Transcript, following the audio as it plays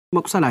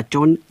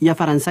መቁሰላቸውን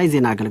የፈረንሳይ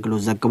ዜና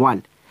አገልግሎት ዘግቧል።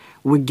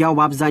 ውጊያው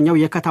በአብዛኛው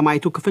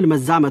የከተማይቱ ክፍል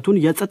መዛመቱን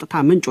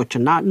የጸጥታ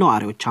ምንጮችና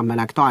ነዋሪዎች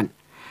አመላክተዋል።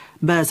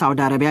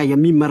 በሳውዲ አረቢያ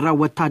የሚመራው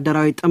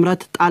ወታደራዊ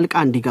ጥምረት ጣልቃ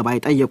እንዲገባ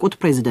የጠየቁት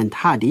ፕሬዝዳንት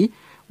ሃዲ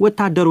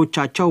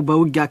ወታደሮቻቸው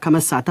በውጊያ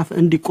ከመሳተፍ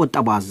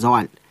እንዲቆጠቡ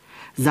አዘዋል።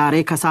 ዛሬ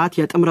ከሰዓት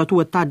የጥምረቱ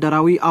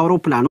ወታደራዊ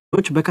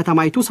አውሮፕላኖች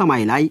በከተማይቱ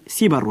ሰማይ ላይ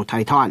ሲበሩ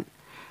ታይተዋል።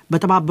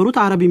 በተባበሩት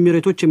አረብ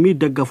ኤሚሬቶች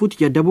የሚደገፉት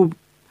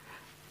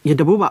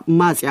የደቡብ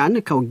ማጽያን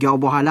ከውጊያው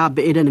በኋላ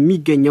በኤደን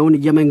የሚገኘውን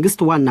የመንግስት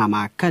ዋና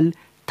ማዕከል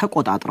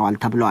ተቆጣጥረዋል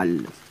ተብሏል።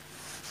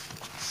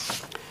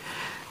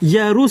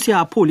 የሩሲያ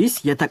ፖሊስ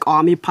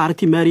የተቃዋሚ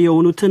ፓርቲ መሪ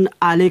የሆኑትን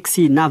አሌክሲ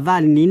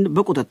ናቫልኒን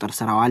በቁጥጥር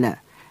ስር አዋለ።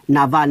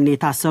 ናቫልኒ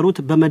የታሰሩት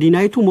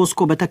በመዲናይቱ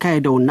ሞስኮ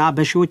በተካሄደውና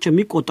በሺዎች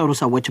የሚቆጠሩ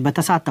ሰዎች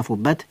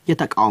በተሳተፉበት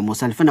የተቃውሞ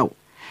ሰልፍ ነው።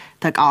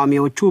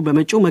 ተቃዋሚዎቹ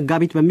በመጪው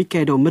መጋቢት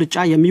በሚካሄደው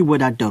ምርጫ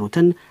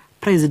የሚወዳደሩትን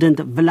ፕሬዝዳንት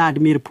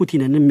ቭላዲሚር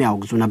ፑቲንን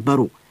የሚያወግዙ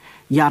ነበሩ።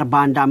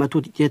 የ41 ዓመቱ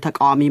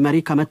የተቃዋሚ መሪ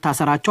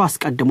ከመታሰራቸው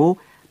አስቀድሞ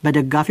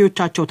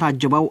በደጋፊዎቻቸው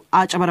ታጅበው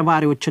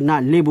አጨበርባሪዎችና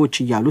ሌቦች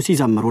እያሉ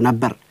ሲዘምሩ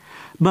ነበር።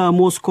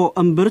 በሞስኮ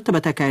እምብርት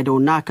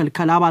በተካሄደውና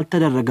ክልከላ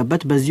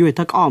ባልተደረገበት በዚሁ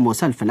የተቃውሞ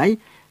ሰልፍ ላይ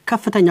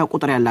ከፍተኛ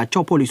ቁጥር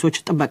ያላቸው ፖሊሶች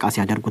ጥበቃ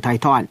ሲያደርጉ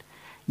ታይተዋል።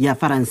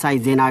 የፈረንሳይ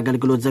ዜና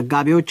አገልግሎት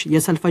ዘጋቢዎች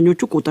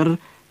የሰልፈኞቹ ቁጥር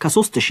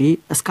ከ3000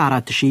 እስከ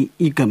 4000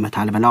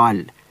 ይገመታል ብለዋል።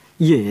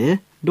 ይህ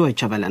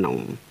ዶይቼ ቬለ ነው።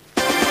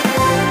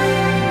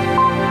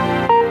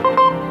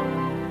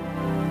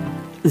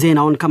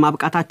 ዜናውን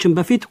ከማብቃታችን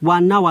በፊት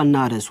ዋና ዋና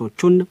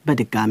ርዕሶቹን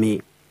በድጋሚ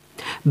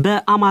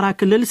በአማራ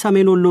ክልል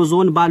ሰሜን ወሎ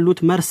ዞን ባሉት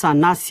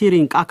መርሳና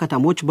ሲሪንቃ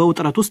ከተሞች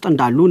በውጥረት ውስጥ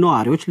እንዳሉ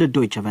ነዋሪዎች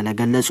ለዶይቼ ቬለ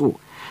ገለጹ።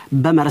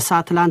 በመርሳ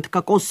ትላንት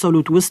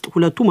ከቆሰሉት ውስጥ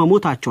ሁለቱ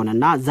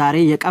መሞታቸውንና ዛሬ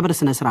የቀብር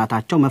ስነ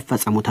ስርዓታቸው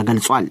መፈጸሙ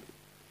ተገልጿል።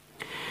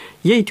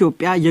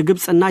 የኢትዮጵያ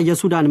የግብጽና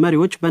የሱዳን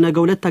መሪዎች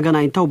በነገው ዕለት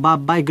ተገናኝተው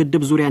በአባይ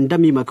ግድብ ዙሪያ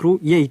እንደሚመክሩ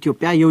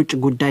የኢትዮጵያ የውጭ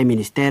ጉዳይ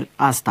ሚኒስቴር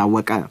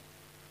አስታወቀ።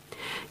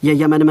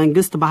 የየመን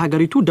መንግስት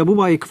በሀገሪቱ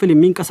ደቡባዊ ክፍል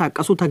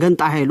የሚንቀሳቀሱ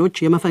ተገንጣይ ኃይሎች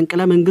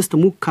የመፈንቅለ መንግስት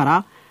ሙከራ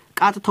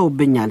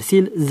ቃጥተውብኛል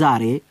ሲል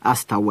ዛሬ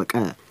አስታወቀ።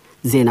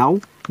 ዜናው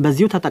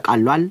በዚሁ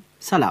ተጠቃሏል።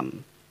 ሰላም።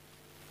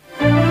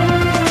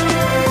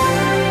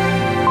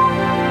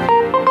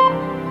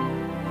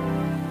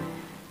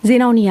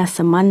 ዜናውን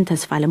ያሰማን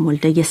ተስፋለም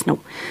ወልደየስ ነው።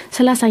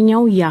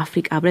 30ኛው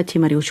የአፍሪካ ህብረት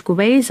የመሪዎች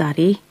ጉባኤ ዛሬ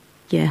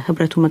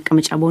የህብረቱ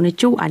መቀመጫ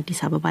በሆነችው አዲስ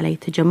አበባ ላይ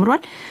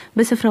ተጀምሯል።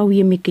 በስፍራው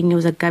የሚገኘው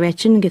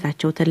ዘጋቢያችን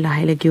ጌታቸው ተላ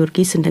ኃይለ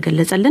ጊዮርጊስ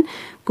እንደገለጸልን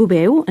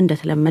ጉባኤው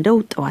እንደተለመደው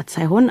ጠዋት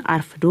ሳይሆን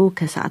አርፍዶ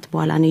ከሰዓት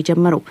በኋላ ነው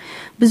የጀመረው።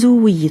 ብዙ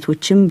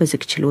ውይይቶችም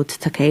በዝግ ችሎት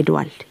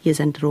ተካሂደዋል።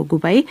 የዘንድሮ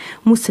ጉባኤ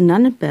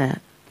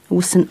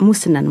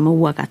ሙስናን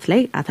መዋጋት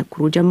ላይ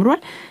አተኩሮ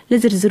ጀምሯል።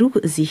 ለዝርዝሩ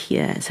እዚህ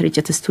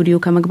የስርጭት ስቱዲዮ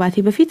ከመግባቴ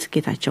በፊት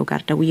ጌታቸው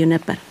ጋር ደውዬ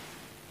ነበር።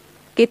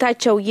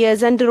 ጌታቸው፣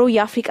 የዘንድሮ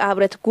የአፍሪካ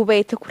ህብረት ጉባኤ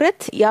ትኩረት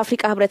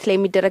የአፍሪካ ህብረት ላይ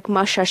የሚደረግ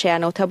ማሻሻያ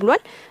ነው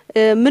ተብሏል።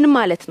 ምን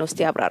ማለት ነው? እስቲ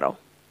ያብራራው።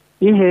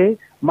 ይሄ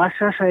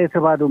ማሻሻያ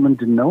የተባለው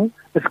ምንድነው?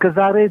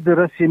 እስከዛሬ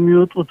ድረስ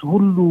የሚወጡት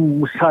ሁሉ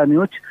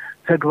ውሳኔዎች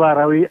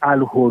ተግባራዊ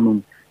አልሆኑም።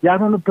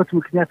 ያልሆኑበት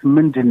ምክንያት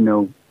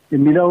ምንድነው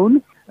የሚለውን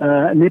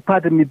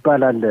ኔፓድ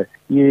የሚባል አለ።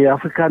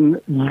 የአፍሪካን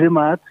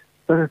ልማት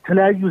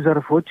በተለያዩ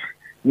ዘርፎች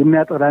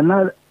የሚያጠናና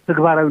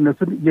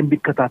ተግባራዊነቱን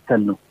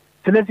የሚከታተል ነው።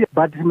 ስለዚህ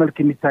በአዲስ መልክ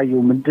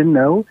የሚታየው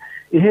ምንድነው?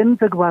 ይሄን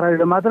ተግባራዊ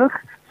ለማድረግ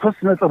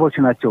 3 ነጥቦች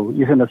ናቸው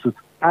የተነሱት።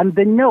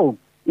 አንደኛው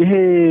ይሄ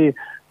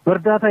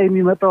በእርዳታ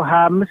የሚመጣው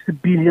 25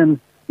 ቢሊዮን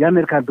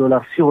የአሜሪካን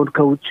ዶላር ሲሆን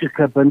ከውጭ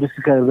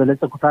ከኢንዱስትሪ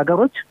ከበለጸጉት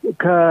ሀገሮች፣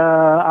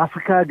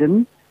 ከአፍሪካ ግን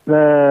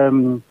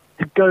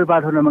በህጋዊ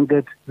ባልሆነ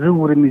መንገድ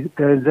ዝውውር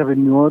ገንዘብ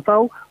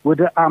የሚወጣው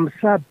ወደ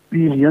 50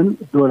 ቢሊዮን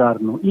ዶላር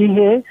ነው። ይሄ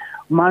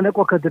ማነቆ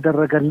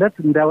ከተደረገለት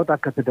እንዳይወጣ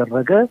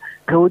ከተደረገ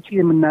ከውጭ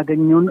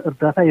የምናገኘውን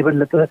እርዳታ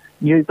የበለጠ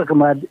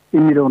ይጠቅማል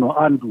የሚለው ነው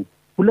አንዱ።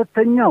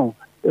 ሁለተኛው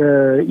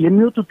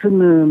የሚወጡትን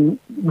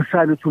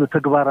ውሳኔዎች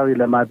ተግባራዊ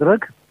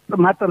ለማድረግ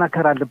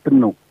ማጠናከር አለብን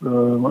ነው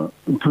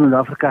እንትኑ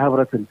አፍሪካ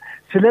ህብረትን።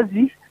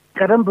 ስለዚህ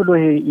ቀደም ብሎ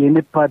ይሄ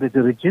የኔፓድ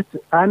ድርጅት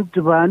አንድ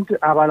ባንድ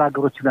አባል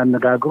ሀገሮችን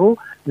አነጋግሮ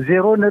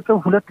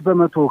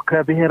 0.2%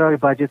 ከብሔራዊ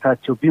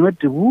ባጀታቸው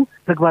ቢመድቡ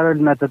ተግባራዊ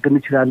ልናደርግ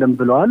እንችላለን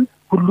ብለዋል።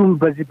 ሁሉም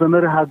በዚህ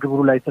በመርሃ ግብሩ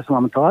ላይ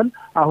ተስማምተዋል።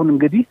 አሁን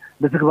እንግዲህ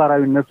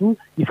ለተግባራዊነቱ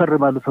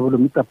ይፈርማሉ ተብሎ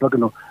የሚጠበቅ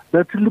ነው።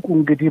 በትልቁ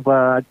እንግዲህ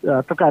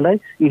በአጠቃላይ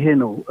ይሄ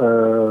ነው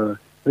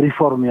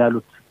ሪፎርም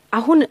ያሉት።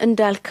 አሁን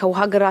እንዳልከው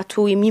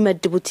ሀገራቱ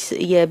የሚመድቡት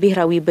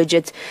የብሔራዊ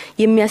በጀት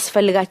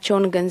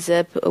የሚያስፈልጋቸውን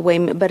ገንዘብ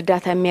ወይም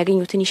በእርዳታ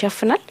የሚያገኙትን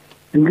ይሸፍናል።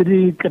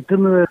 እንግዲህ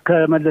ቅድም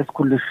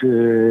ከመለስኩልሽ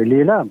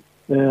ሌላ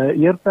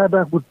የእርዳታ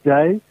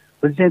ጉዳይ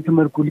በዚህ አይነት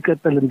መልኩ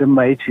ሊቀጥል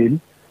እንደማይችል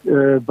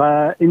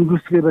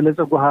በኢንዱስትሪ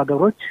የበለጸጉ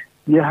ሀገሮች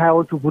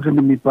የሀያዎቹ ቡድን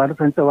የሚባለው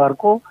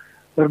ተንጸባርቆ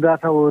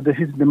እርዳታ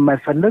ወደፊት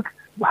እንደማይፈለግ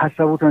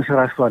ሀሳቡ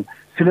ተንሸራሽቷል።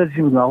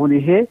 ስለዚህ ነው አሁን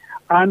ይሄ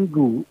አንዱ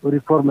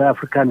ሪፎርም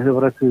የአፍሪካን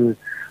ህብረት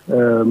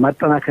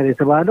ማጠናከር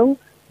የተባለው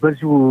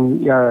በዚሁ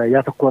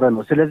ያተኮረ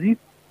ነው። ስለዚህ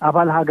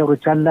አባል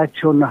ሀገሮች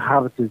ያላቸውን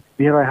ሀብት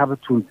ብሔራዊ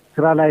ሀብቱን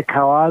ስራ ላይ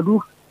ካዋሉ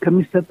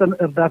ከሚሰጠን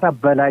እርዳታ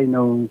በላይ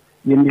ነው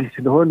የሚል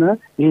ስለሆነ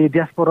ይሄ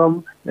ዲያስፖራም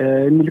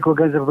የሚልከው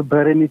ገንዘብ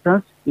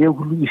በሬሚታንስ ይሄ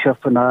ሁሉ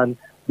ይሸፍናል።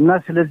 እና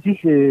ስለዚህ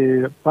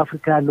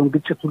በአፍሪካ ያለውን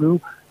ግጭት ሁሉ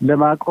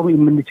ለማቆም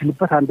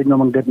የምንችልበት አንደኛው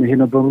መንገድ ነው ይሄ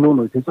ነው በብሎ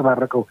ነው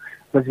የተጸባረቀው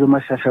በዚህ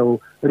በማሻሻው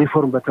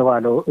ሪፎርም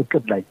በተባለው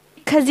እቅድ ላይ።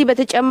 ከዚህ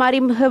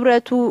በተጨማሪም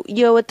ህብረቱ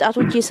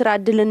የወጣቶች የሥራ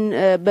ዕድልን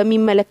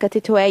በሚመለከት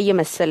የተወያየ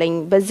መሰለኝ።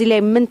 በዚህ ላይ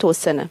ምን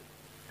ተወሰነ?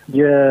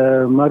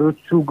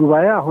 የመሪዎቹ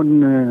ጉባኤ አሁን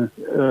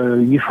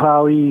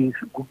ይፋዊ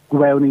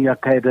ጉባኤውን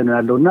እያካሄደ ነው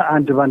ያለውና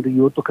አንድ ባንድ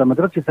እየወጡ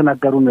ከመድረክ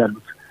የተናገሩ ነው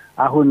ያሉት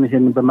አሁን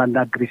ይሄን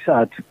በማናገር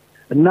ሰዓት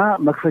እና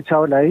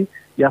መክፈቻው ላይ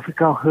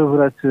የአፍሪካ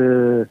ህብረት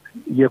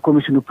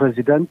የኮሚሽኑ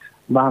ፕሬዚዳንት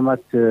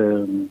መሐመድ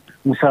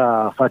ሙሳ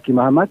ፋኪ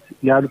መሐመድ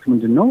ያሉት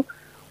ምንድነው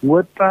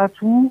ወጣቱ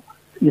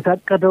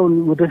የታቀደውን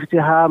ወደፊት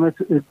የ20 ዓመት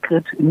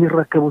እቅድ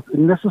የሚረከቡት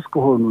እነሱ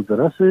እስከሆኑ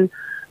ድረስ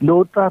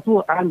ለወጣቱ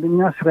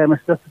አንደኛ ስራ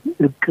መስጠት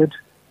እቅድ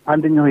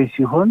አንደኛው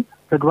ሲሆን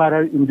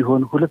ተግባራዊ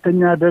እንዲሆን፣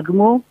 ሁለተኛ ደግሞ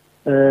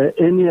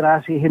እኔ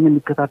ራሴ ይሄን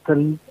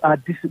የሚከታተል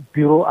አዲስ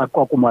ቢሮ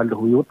አቋቁማለሁ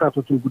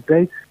የወጣቶችን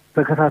ጉዳይ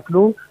ተከታትሎ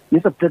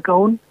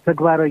የጸደቀውን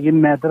ተግባራዊ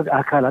የሚያደርግ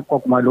አካል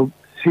አቋቁማለሁ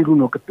ሲሉ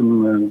ነው ቅድም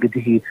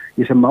እንግዲህ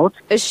የሰማሁት።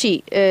 እሺ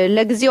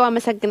ለጊዜው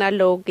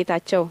አመሰግናለሁ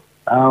ጌታቸው።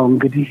 አዎ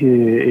እንግዲህ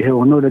ይሄው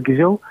ነው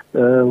ለጊዜው።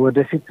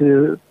 ወደፊት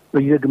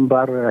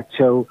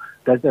በየግንባራቸው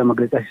ጋዜጣዊ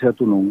መግለጫ ሲሰጡ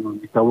ነው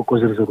የሚታወቀው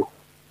ዝርዝሩ።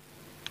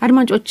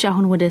 አድማጮች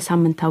አሁን ወደ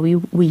ሳምንታዊ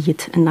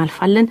ውይይት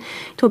እናልፋለን።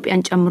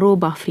 ኢትዮጵያን ጨምሮ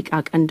በአፍሪካ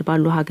ቀንድ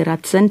ባሉ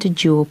ሀገራት ዘንድ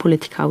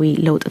ጂኦፖለቲካዊ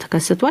ለውጥ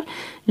ተከስቷል።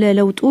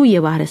 ለለውጡ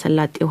የባህረ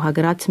ሰላጤው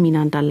ሀገራት ሚና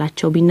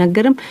እንዳላቸው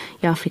ቢነገርም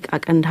የአፍሪካ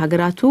ቀንድ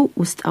ሀገራቱ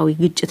ውስጣዊ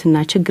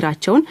ግጭትና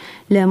ችግራቸውን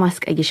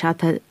ለማስቀየሻ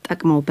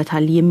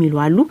ተጠቅመውበታል የሚሉ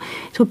አሉ።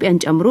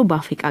 ኢትዮጵያን ጨምሮ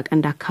በአፍሪካ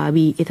ቀንድ አካባቢ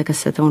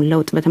የተከሰተውን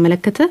ለውጥ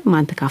በተመለከተ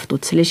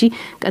ማንተካፍቶት ስለሺ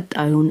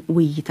ቀጣዩን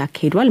ውይይት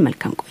አካሂዷል።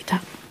 መልካም ቆይታ።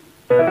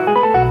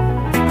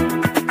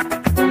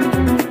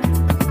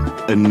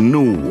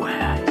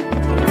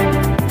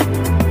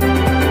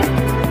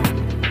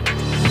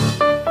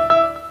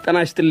 ጤና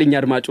ይስጥልኝ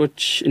አድማጮች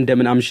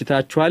እንደምን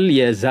አምሽታችኋል።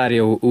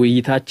 የዛሬው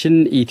ውይይታችን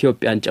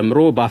ኢትዮጵያን ጨምሮ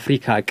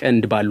በአፍሪካ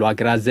ቀንድ ባሉ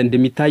ሀገራት ዘንድ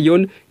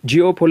የሚታየውን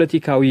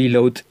ጂኦፖለቲካዊ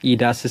ለውጥ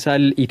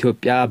ይዳስሳል።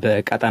 ኢትዮጵያ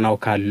በቀጠናው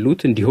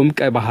ካሉት እንዲሁም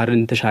ቀይ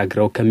ባህርን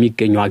ተሻግረው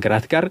ከሚገኙ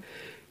ሀገራት ጋር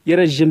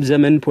የረጅም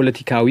ዘመን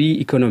ፖለቲካዊ፣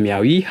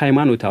 ኢኮኖሚያዊ፣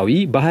 ሃይማኖታዊ፣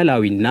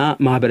 ባህላዊና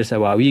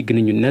ማህበረሰባዊ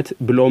ግንኙነት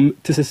ብሎም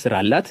ትስስር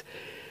አላት።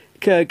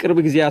 ከቅርብ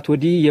ጊዜያት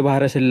ወዲህ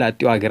የባህረ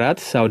ሰላጤው ሀገራት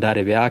ሳውዲ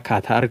አረቢያ፣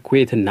 ካታር፣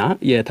 ኩዌትና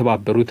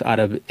የተባበሩት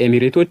አረብ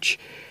ኤሚሬቶች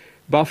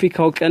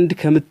በአፍሪካው ቀንድ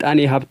ከምጣኔ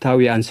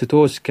ሀብታዊ አንስቶ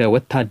እስከ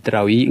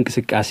ወታደራዊ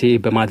እንቅስቃሴ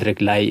በማድረግ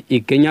ላይ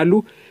ይገኛሉ።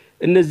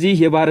 እነዚህ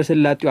የባህረ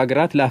ሰላጤው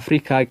ሀገራት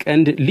ለአፍሪካ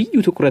ቀንድ ልዩ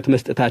ትኩረት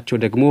መስጠታቸው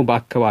ደግሞ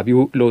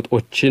በአካባቢው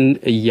ለውጦችን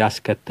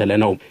እያስከተለ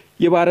ነው።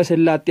 የባህረ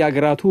ሰላጤ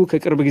ሀገራቱ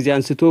ከቅርብ ጊዜ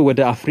አንስቶ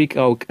ወደ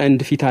አፍሪካው ቀንድ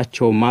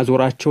ፊታቸው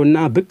ማዞራቸውና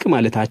ብቅ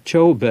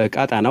ማለታቸው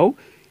በቀጣናው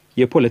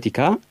የፖለቲካ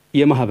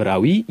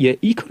የማህበራዊ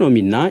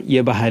የኢኮኖሚና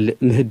የባህል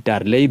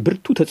ምህዳር ላይ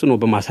ብርቱ ተጽዕኖ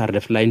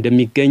በማሳረፍ ላይ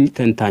እንደሚገኝ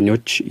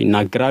ተንታኞች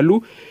ይናገራሉ።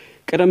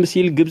 ቀደም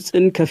ሲል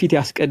ግብጽን ከፊት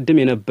ያስቀድም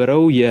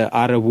የነበረው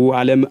የአረቡ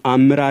ዓለም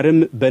አመራርም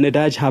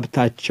በነዳጅ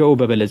ሀብታቸው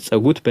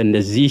በበለጸጉት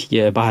በእነዚህ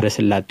የባህረ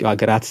ሰላጤው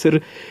ሀገራት ስር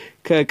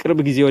ከቅርብ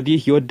ጊዜ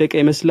ወዲህ የወደቀ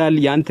ይመስላል።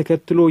 ያን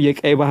ተከትሎ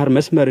የቀይ ባህር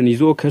መስመርን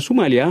ይዞ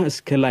ከሶማሊያ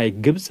እስከ ላይ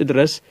ግብጽ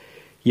ድረስ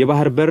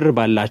የባህር በር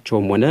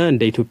ባላቸውም ሆነ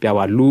እንደ ኢትዮጵያ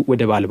ባሉ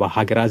ወደብ አልባ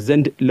ሀገራት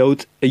ዘንድ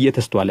ለውጥ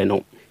እየተስተዋለ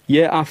ነው።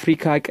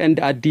 የአፍሪካ ቀንድ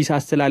አዲስ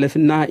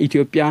አስተላለፍና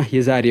ኢትዮጵያ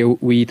የዛሬው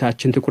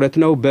ውይይታችን ትኩረት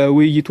ነው።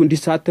 በውይይቱ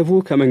እንዲሳተፉ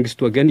ከመንግስት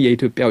ወገን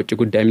የኢትዮጵያ ውጭ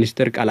ጉዳይ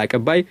ሚኒስትር ቃል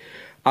አቀባይ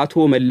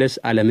አቶ መለስ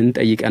አለምን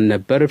ጠይቀን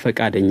ነበር።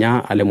 ፈቃደኛ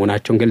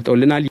አለመሆናቸውን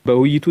ገልጠውልናል።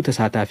 በውይይቱ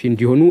ተሳታፊ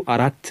እንዲሆኑ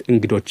 4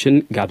 እንግዶችን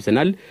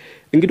ጋብዘናል።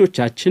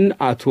 እንግዶቻችን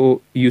አቶ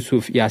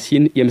ዩሱፍ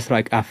ያሲን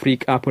የምስራቅ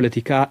አፍሪካ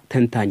ፖለቲካ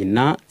ተንታኝና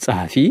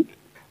ጸሐፊ፣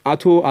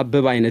 አቶ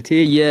አበባ አይነቴ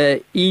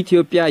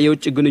የኢትዮጵያ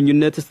የውጭ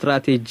ግንኙነት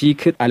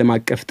ስትራቴጂክ ዓለም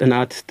አቀፍ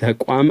ጥናት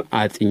ተቋም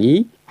አጥኚ፣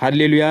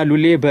 ሃሌሉያ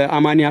ሉሌ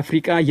በአማኒ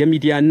አፍሪካ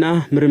የሚዲያና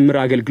ምርምር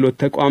አገልግሎት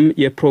ተቋም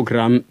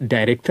የፕሮግራም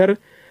ዳይሬክተር፣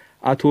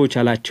 አቶ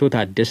ቻላቸው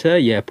ታደሰ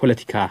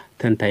የፖለቲካ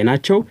ተንታኝ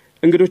ናቸው።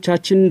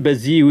 እንግዶቻችን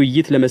በዚህ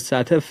ውይይት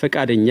ለመሳተፍ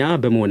ፈቃደኛ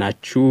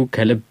በመሆናችሁ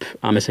ከልብ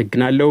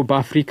አመሰግናለሁ።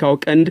 በአፍሪካው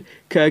ቀንድ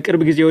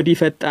ከቅርብ ጊዜ ወዲህ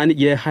ፈጣን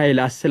የኃይል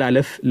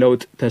አስተላለፍ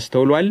ለውጥ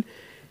ተስተውሏል።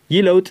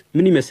 ይህ ለውጥ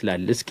ምን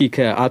ይመስላል? እስኪ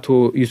ከአቶ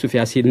ዩሱፍ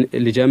ያሲን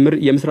ልጀምር።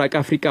 የምስራቅ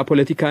አፍሪካ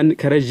ፖለቲካን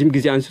ከረጅም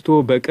ጊዜ አንስቶ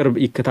በቅርብ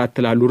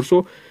ይከታተላሉ። እርሶ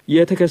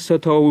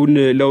የተከሰተውን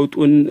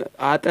ለውጡን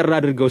አጠር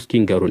አድርገው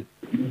እስኪ ንገሩን።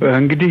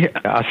 እንግዲህ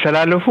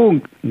አስተላለፉ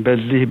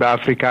በዚህ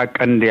በአፍሪካ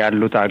ቀንድ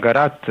ያሉት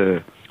ሀገራት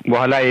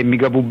በኋላ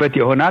የሚገቡበት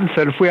ይሆናል።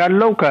 ሰልፉ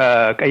ያለው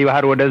ከቀይ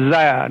ባህር ወደዛ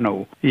ነው።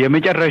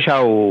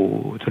 የመጨረሻው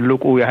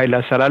ትልቁ የኃይል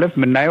አስተላለፍ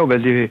ምናየው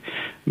በዚህ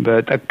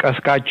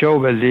በጠቀስካቸው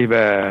በዚህ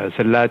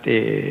በሰላጤ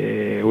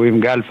ወይም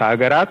ጋልፍ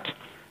ሀገራት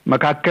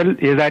መካከል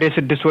የዛሬ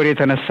 6 ወር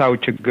የተነሳው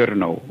ችግር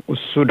ነው።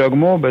 እሱ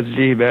ደግሞ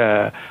በዚህ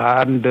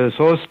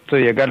በ1-3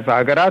 የጋልፍ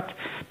ሀገራት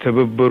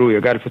ትብብሩ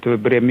የጋልፍ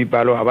ትብብር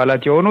የሚባለው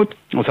አባላት የሆኑት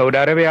ሳውዲ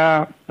አረቢያ፣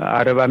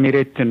 አረብ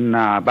ኤሚሬትና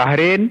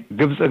ባህሬን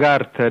ግብጽ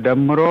ጋር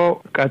ተደምሮ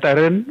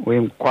ቀጠርን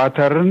ወይም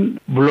ኳተርን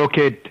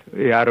ብሎኬድ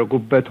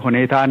ያደረጉበት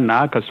ሁኔታና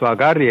ከሷ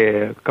ጋር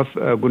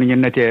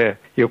ግንኙነት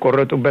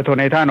የቆረጡበት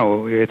ሁኔታ ነው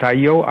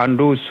የታየው።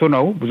 አንዱ እሱ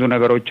ነው ብዙ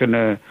ነገሮችን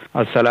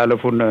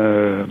አሰላለፉን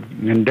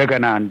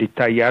እንደገና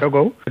እንዲታይ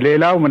ያደረገው።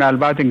 ሌላው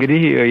ምናልባት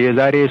እንግዲህ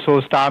የዛሬ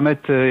 3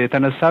 ዓመት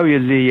የተነሳው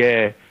የዚህ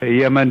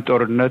የየመን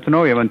ጦርነት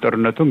ነው። የየመን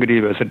ጦርነቱ እንግዲህ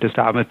በ6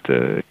 ዓመት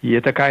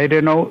እየተካሄደ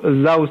ነው።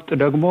 እዛ ውስጥ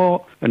ደግሞ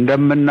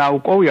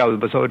እንደምናውቀው ያው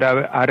በሳውዲ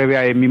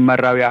አረቢያ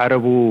የሚመራው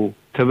የአረቡ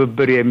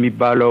ትብብር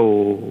የሚባለው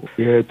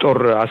የጦር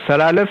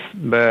አሰላለፍ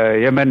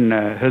በየመን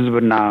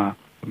ህዝብና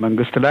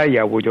መንግስት ላይ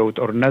ያወጀው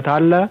ጦርነት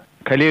አለ።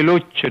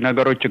 ከሌሎች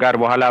ነገሮች ጋር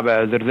በኋላ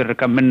በዝርዝር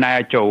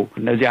ከምናያቸው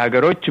እነዚህ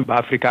ሀገሮች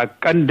በአፍሪካ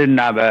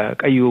ቀንድና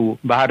በቀዩ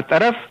ባህር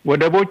ጠረፍ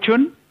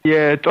ወደቦቹን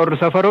የጦር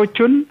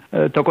ሰፈሮቹን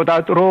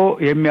ተቆጣጥሮ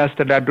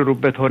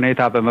የሚያስተዳድሩበት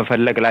ሁኔታ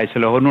በመፈለግ ላይ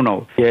ስለሆኑ ነው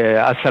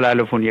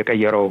የአሰላለፉን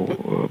የቀየረው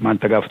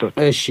ማንተጋፍቶት።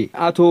 እሺ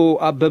አቶ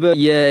አበበ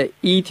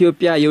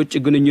የኢትዮጵያ የውጭ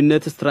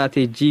ግንኙነት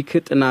ስትራቴጂክ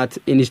ጥናት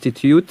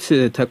ኢንስቲትዩት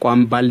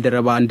ተቋም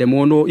ባልደረባ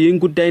እንደመሆኑ ይህን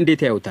ጉዳይ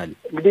እንዴት ያዩታል?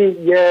 እንግዲህ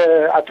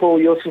የአቶ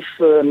ዮሴፍ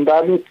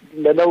እንዳሉት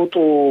ለለውጡ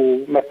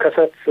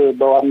መከሰት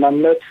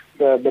በዋናነት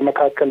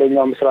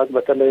በመካከለኛው ምስራቅ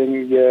በተለይም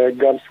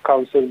የጋልፍ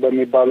ካውንስል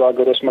በሚባሉ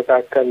ሀገሮች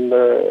መካከል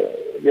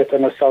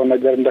የተነሳው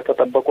ነገር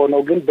እንደተጠበቀው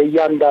ነው። ግን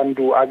በእያንዳንዱ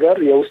ሀገር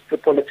የውስጥ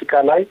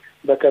ፖለቲካ ላይ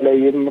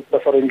በተለይም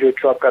በፈረንጆቹ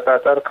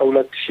አቆጣጠር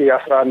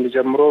ከ2011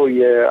 ጀምሮ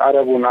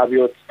የአረቡን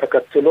አብዮት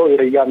ተከትሎ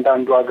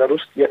የእያንዳንዱ ሀገር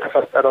ውስጥ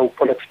የተፈጠረው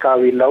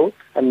ፖለቲካዊ ለውጥ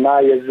እና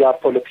የዛ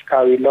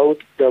ፖለቲካዊ ለውጥ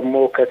ደግሞ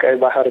ከቀይ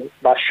ባህር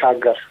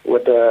ባሻገር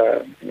ወደ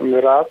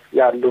ምዕራብ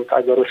ያሉት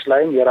ሀገሮች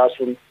ላይም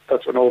የራሱን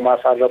ተጽዕኖ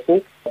ማሳረፉ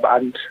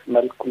በአንድ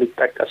መልኩ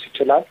ሊጠቀስ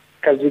ይችላል።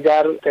 ከዚህ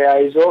ጋር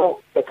ተያይዞ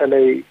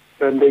በተለይ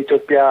እንደ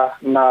ኢትዮጵያ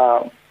እና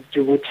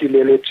ጅቡቲ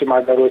ሌሎችም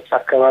ሀገሮች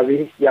አካባቢ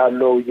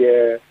ያለው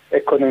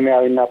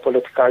የኢኮኖሚያዊና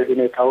ፖለቲካዊ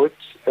ሁኔታዎች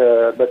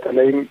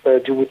በተለይም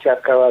በጅቡቲ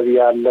አካባቢ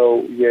ያለው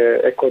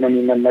የኢኮኖሚ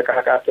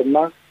መነቃቃትና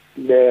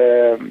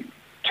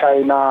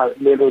ለቻይና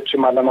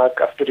ሌሎችም ዓለም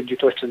አቀፍ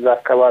ድርጅቶች እዛ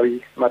አካባቢ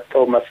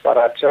መጥተው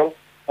መስፈራቸው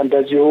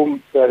እንደዚሁም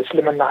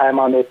በእስልምና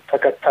ሃይማኖት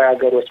ተከታይ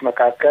ሀገሮች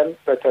መካከል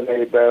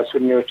በተለይ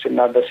በሱኒዎች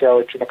እና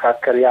በሺያዎች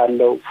መካከል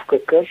ያለው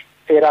ፉክክር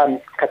ኢራን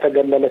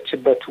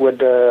ከተገለለችበት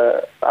ወደ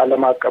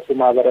ዓለም አቀፉ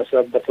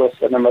ማህበረሰብ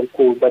በተወሰነ መልኩ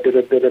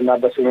በድርድር እና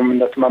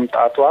በስምምነት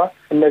መምጣቷ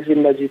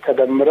እነዚህ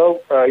ተደምረው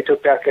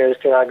ኢትዮጵያ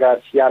ከኤርትራ ጋር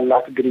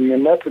ያላት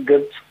ግንኙነት፣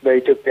 ግብጽ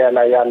በኢትዮጵያ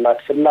ላይ ያላት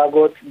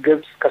ፍላጎት፣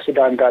 ግብጽ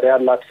ከሱዳን ጋር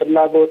ያላት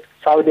ፍላጎት፣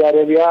 ሳውዲ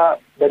አረቢያ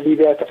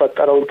በሊቢያ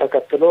የተፈጠረውን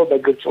ተከትሎ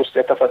በግብጽ ውስጥ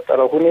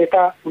የተፈጠረው ሁኔታ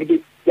እንግዲህ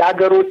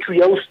የሀገሮቹ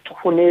የውስጥ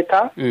ሁኔታ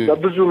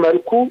በብዙ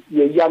መልኩ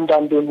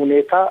የእያንዳንዱን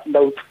ሁኔታ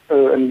ለውጥ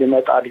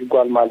እንዲመጣ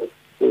አድርጓል ማለት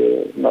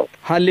ነው።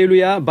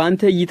 ሃሌሉያ።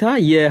 በአንተ እይታ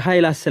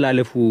የኃይል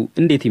አሰላለፉ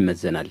እንዴት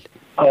ይመዘናል?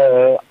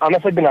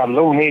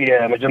 አመሰግናለሁ። እኔ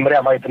የመጀመሪያ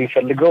ማየት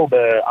የምፈልገው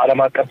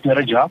በዓለም አቀፍ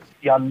ደረጃ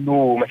ያሉ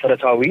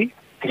መሰረታዊ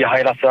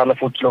የኃይል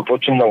አሰላለፎች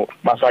ለውጦችን ነው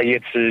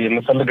ማሳየት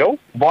የምፈልገው።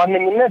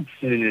 በዋነኝነት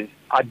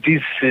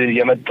አዲስ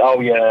የመጣው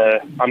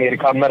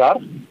የአሜሪካ አመራር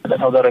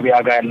ለሳውዲ አረቢያ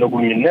ጋር ያለው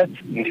ግንኙነት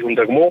እንዲሁም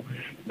ደግሞ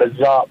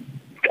በዛ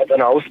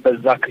ቀጠና ውስጥ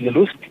በዛ ክልል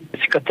ውስጥ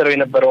ሲከተለው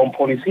የነበረውን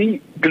ፖሊሲ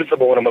ግልጽ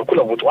በሆነ መልኩ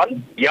ለውጧል።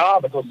 ያ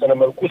በተወሰነ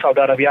መልኩ ሳውዲ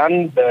አረቢያን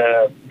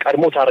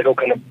በቀድሞ ታደርገው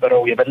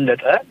ከነበረው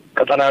የበለጠ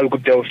ቀጠናዊ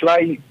ጉዳዮች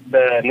ላይ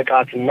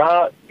በንቃትና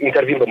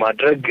ኢንተርቪው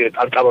በማድረግ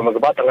ጣልቃ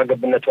በመግባት ጣልቃ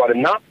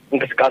ገብነቷንና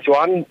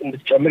እንቅስቃሴዋን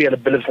እንድትጨምር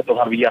የልብ ልብ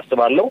ሰጥቷል ብዬ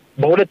አስባለሁ።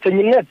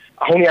 በሁለተኝነት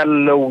አሁን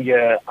ያለው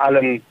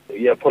የዓለም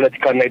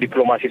የፖለቲካና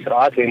የዲፕሎማሲ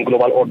ስርዓት ወይም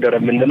ግሎባል ኦርደር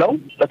የምንለው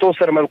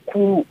በተወሰነ መልኩ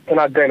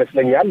ተናጋ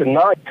ይመስለኛል እና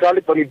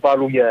ትላልቅ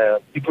በሚባሉ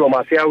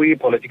የዲፕሎማሲያዊ፣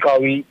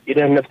 ፖለቲካዊ፣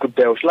 የደህንነት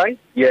ጉዳዮች ላይ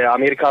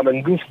የአሜሪካ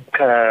መንግስት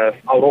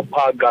ከአውሮፓ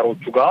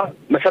አጋሮቹ ጋር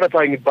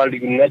መሰረታዊ የሚባል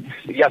ልዩነት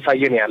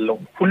እያሳየን ያለው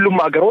ሁሉም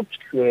ሀገሮች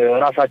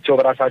ራሳቸው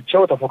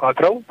በራሳቸው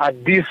ተፎካክረው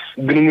አዲስ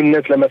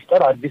ግንኙነት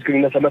ለመፍጠር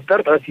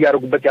ጥረት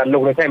እያደረጉበት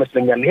ያለው ሁኔታ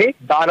ይመስለኛል። ይሄ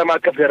በዓለም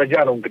አቀፍ ደረጃ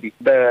ነው። እንግዲህ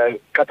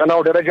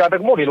በቀጠናው ደረጃ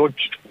ደግሞ ሌሎች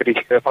እንግዲህ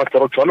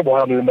ፋክተሮች አሉ።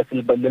 በኋላ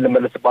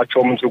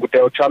ልንመለስባቸው የምንችሉ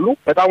ጉዳዮች አሉ።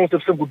 በጣም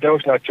ውስብስብ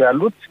ጉዳዮች ናቸው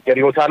ያሉት።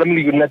 የርዕዮተ ዓለም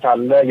ልዩነት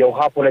አለ፣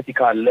 የውሃ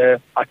ፖለቲካ አለ፣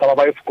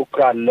 አካባቢያዊ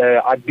ፉክክር አለ፣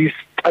 አዲስ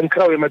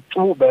ጠንክረው የመጡ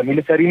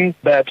በሚሊተሪም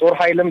በጦር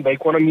ኃይልም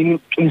በኢኮኖሚም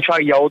ጡንቻ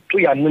እያወጡ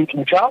ያንን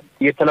ጡንቻ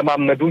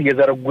እየተለማመዱ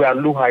እየዘረጉ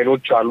ያሉ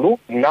ኃይሎች አሉ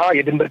እና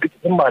የድንበር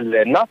ግጭትም አለ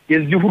እና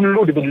የዚህ ሁሉ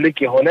ድብልቅ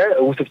የሆነ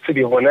ውስብስብ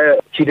የሆነ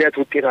ሂደት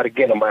ውጤት አድርጌ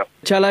ነው የማየው።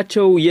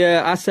 ቻላቸው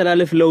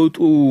የአሰላለፍ ለውጡ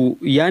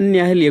ያን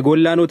ያህል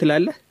የጎላ ነው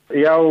ትላለህ?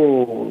 ያው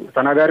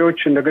ተናጋሪዎች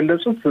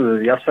እንደገለጹት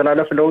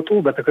ያሰላለፍ ለውጡ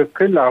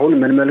በትክክል አሁን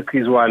ምን መልክ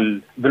ይዟል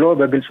ብሎ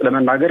በግልጽ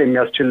ለመናገር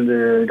የሚያስችል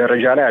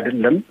ደረጃ ላይ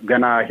አይደለም።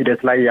 ገና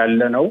ሂደት ላይ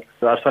ያለ ነው።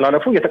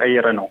 አሰላለፉ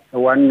እየተቀየረ ነው።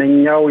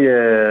 ዋነኛው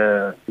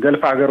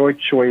የገልፍ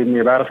ሀገሮች ወይም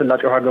የባህረ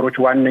ሰላጤው ሀገሮች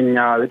ዋነኛ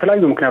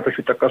የተለያዩ ምክንያቶች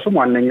ቢጠቀሱም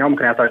ዋነኛው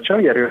ምክንያታቸው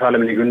የርዕዮተ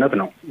ዓለም ልዩነት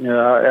ነው።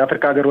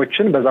 የአፍሪካ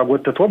ሀገሮችን በዛ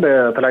ጎትቶ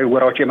በተለያዩ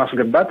ጎራዎች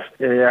የማስገባት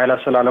የኃይል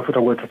አሰላለፉ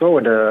ተጎትቶ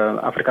ወደ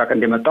አፍሪካ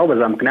ቀንድ የመጣው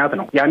በዛ ምክንያት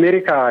ነው።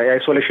 የአሜሪካ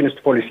የአይሶሌሽኒስት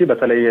ፖሊሲ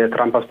በተለይ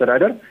የትራምፕ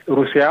አስተዳደር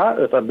ሩሲያ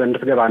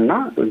እንድትገባና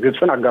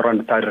ግብፅን አጋሯ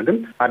እንድታደርግም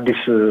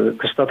አዲስ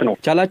ክስተት ነው።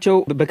 ቻላቸው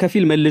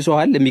በከፊል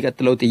መልሰዋል።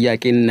 የሚቀጥለው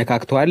ጥያቄን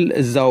ነካክተዋል።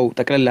 እዛው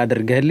ጠቅለል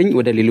አድርገህልኝ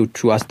ወደ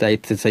ሌሎቹ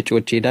አስተያየት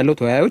ሰጪዎች ሄዳለሁ።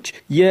 ተወያዮች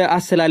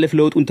የአሰላለፍ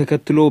ለውጡን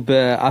ተከትሎ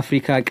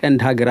በአፍሪካ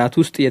ቀንድ ሀገራት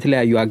ውስጥ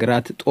የተለያዩ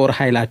ሀገራት ጦር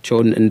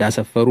ኃይላቸውን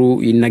እንዳሰፈሩ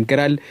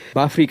ይነገራል።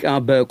 በአፍሪካ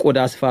በቆዳ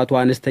ስፋቱ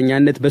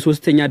አነስተኛነት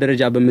በሶስተኛ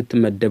ደረጃ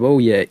በምትመደበው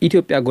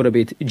የኢትዮጵያ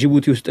ጎረቤት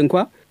ጅቡቲ ውስጥ እንኳ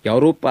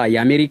የአውሮፓ፣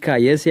 የአሜሪካ፣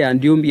 የእስያ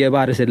እንዲሁም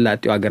የባህረ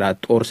ሰላጤው ሀገራት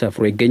ጦር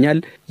ሰፍሮ ይገኛል።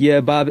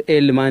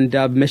 የባብኤል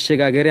ማንዳብ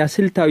መሸጋገሪያ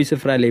ስልታዊ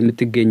ስፍራ ላይ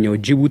የምትገኘው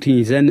ጅቡቲን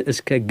ይዘን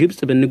እስከ ግብጽ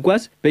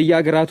ብንጓዝ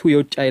በየሀገራቱ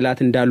የውጭ ኃይላት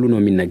እንዳሉ ነው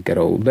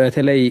የሚነገረው።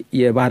 በተለይ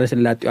የባህረ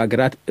ሰላጤው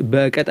ሀገራት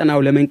በቀጠናው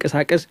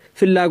ለመንቀሳቀስ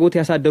ፍላጎት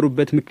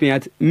ያሳደሩበት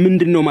ምክንያት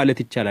ምንድን ነው ማለት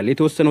ይቻላል?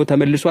 የተወሰነው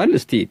ተመልሷል።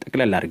 እስቲ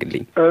ጠቅለል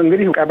አድርግልኝ።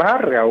 እንግዲህ ቀይ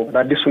ባህር ያው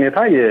በአዲስ ሁኔታ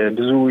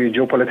የብዙ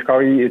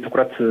ጂኦፖለቲካዊ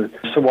ትኩረት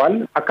ስቧል።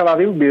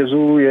 አካባቢው ብዙ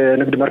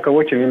የንግድ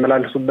መርከቦች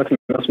የሚመላለሱበት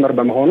መስመር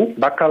በመሆኑ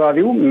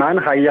በአካባቢው ማን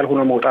ኃያል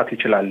ሆኖ መውጣት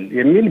ይችላል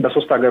የሚል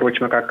በሶስት ሀገሮች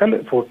መካከል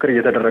ፉክክር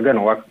እየተደረገ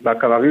ነው።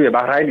 በአካባቢው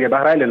የባህር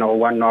ኃይል ነው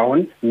ዋናው አሁን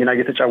ሚና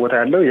እየተጫወተ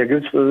ያለው።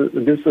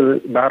 ግብጽ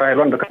ባህር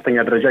ኃይሏን በከፍተኛ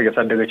ደረጃ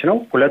እያሳደገች ነው።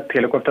 2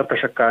 ሄሊኮፕተር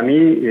ተሸካሚ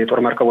የጦር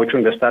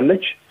መርከቦችን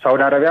ገዝታለች።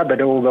 ሳውዲ አረቢያ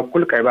በደቡብ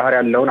በኩል ቀይ ባህር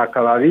ያለውን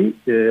አካባቢ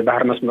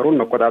ባህር መስመሩን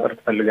መቆጣጠር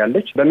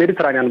ትፈልጋለች።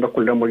 በሜዲትራኒያን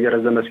በኩል ደግሞ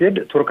እየረዘመ ሲሄድ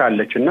ቱርክ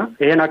አለች እና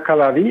ይሄን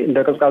አካባቢ እንደ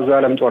ቀዝቃዛው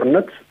ዓለም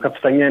ጦርነት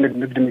ከፍተኛ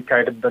ንግድ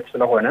የሚካሄድበት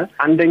ስለሆነ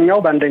አንደኛው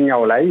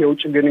በአንደኛው ላይ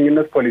የውጭ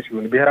ግንኙነት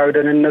ፖሊሲውን፣ ብሔራዊ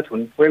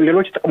ደህንነቱን ወይም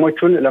ሌሎች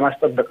ጥቅሞቹን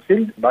ለማስጠበቅ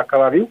ሲል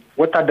በአካባቢው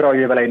ወታደራዊ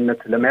የበላይነት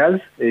ለመያዝ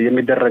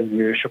የሚደረግ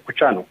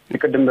ሽኩቻ ነው።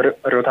 የቅድም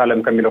ርዕዮተ ዓለም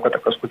ከሚለው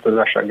ከጠቀስኩት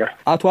ባሻገር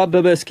አቶ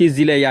አበበ እስኪ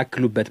እዚህ ላይ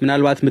ያክሉበት።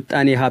 ምናልባት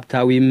ምጣኔ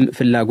ሀብታዊም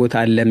ፍላጎት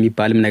አለ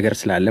የሚባልም ነገር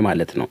ስላለ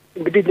ማለት ነው።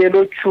 እንግዲህ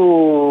ሌሎቹ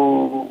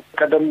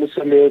ቀደም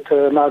ሲል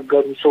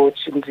የተናገሩ ሰዎች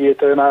እንግዲህ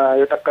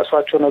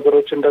የጠቀሷቸው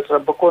ነገሮች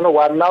እንደተጠበቁ ነው።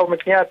 ዋናው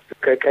ምክንያት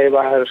ከቀይ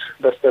ባህር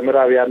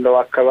በስተምዕራብ ያለው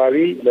አካባቢ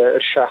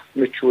ለእርሻ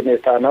ምቹ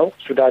ሁኔታ ነው።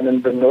 ሱዳንን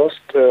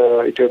ብንወስድ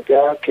ኢትዮጵያ፣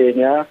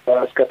 ኬንያ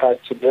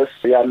እስከታች ድረስ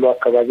ያሉ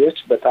አካባቢዎች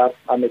በጣም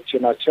አመቺ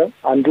ናቸው።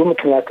 አንዱ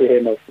ምክንያት ይሄ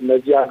ነው።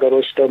 እነዚህ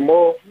ሀገሮች ደግሞ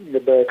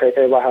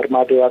ከቀይ ባህር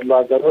ማዶ ያሉ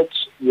ሀገሮች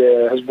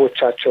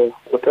የህዝቦቻቸው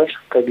ቁጥር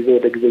ከጊዜ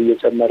ወደ ጊዜ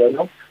እየጨመረ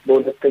ነው።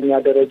 በሁለተኛ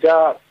ደረጃ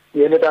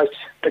የነዳጅ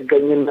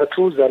ጥገኝነቱ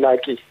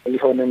ዘላቂ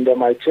ሊሆን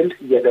እንደማይችል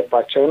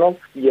እየገባቸው ነው።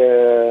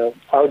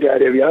 የሳውዲ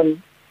አረቢያን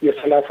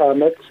የ30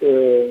 ዓመት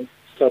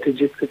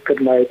ስትራቴጂክ እቅድ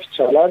ማየት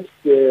ይቻላል።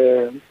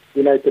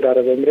 የዩናይትድ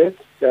አረብ ኤምሬት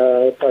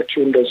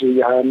ያወጣችው እንደዚሁ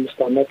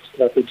የ25 ዓመት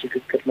ስትራቴጂክ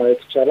እቅድ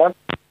ማየት ይቻላል።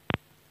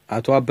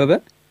 አቶ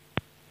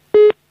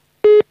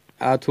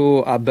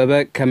አበበ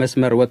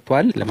ከመስመር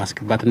ወጥቷል።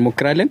 ለማስገባት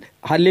እንሞክራለን።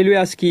 ሃሌሉያ፣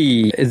 እስኪ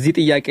እዚህ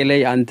ጥያቄ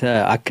ላይ አንተ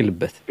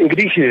አክልበት።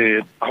 እንግዲህ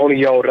አሁን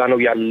እያወራ ነው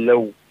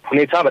ያለው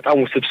ሁኔታ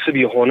በጣም ውስብስብ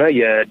የሆነ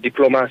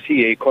የዲፕሎማሲ፣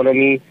 የኢኮኖሚ፣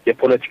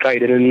 የፖለቲካ፣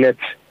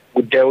 የደህንነት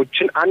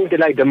ጉዳዮችን አንድ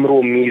ላይ ደምሮ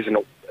የሚይዝ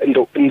ነው።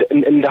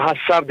 እንደ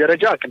ሀሳብ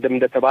ደረጃ ቅድም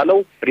እንደተባለው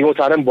ርዕዮተ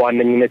ዓለም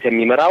በዋነኝነት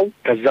የሚመራው፣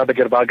 ከዛ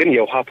በጀርባ ግን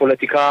የውሃ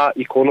ፖለቲካ፣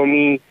 ኢኮኖሚ፣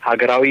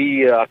 ሀገራዊ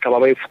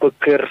አካባቢያዊ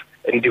ፉክክር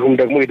እንዲሁም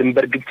ደግሞ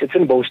የድንበር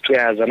ግጭትን በውስጡ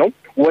የያዘ ነው።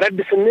 ወረድ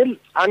ስንል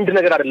አንድ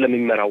ነገር አይደለም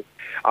የሚመራው።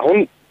 አሁን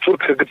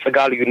ቱርክ ከግብጽ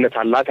ጋር ልዩነት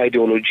አላት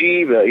አይዲዮሎጂ።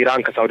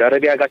 በኢራን ከሳውዲ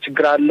አረቢያ ጋር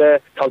ችግር አለ።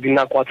 ሳውዲና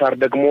ኳታር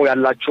ደግሞ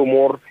ያላቸው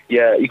ሞር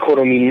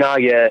የኢኮኖሚና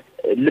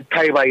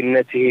የልታይ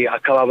ባይነት ይሄ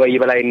አካባቢ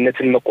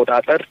የበላይነትን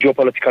መቆጣጠር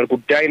ጂኦፖለቲካል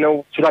ጉዳይ ነው።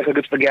 ሱዳን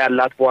ከግብጽ ጋር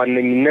ያላት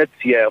በዋነኝነት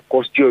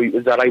የኮስቲዮ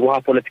እዛ ላይ ውሃ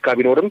ፖለቲካ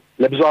ቢኖርም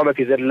ለብዙ ዓመት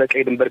የዘለቀ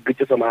የድንበር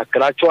ግጭት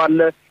በመካከላቸው አለ።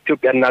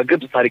 ኢትዮጵያና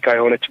ግብጽ ታሪካዊ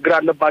የሆነ ችግር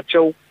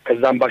አለባቸው።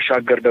 ከዛም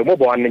ባሻገር ደግሞ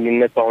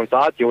በዋነኝነት በአሁኑ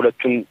ሰዓት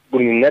የሁለቱን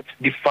ግንኙነት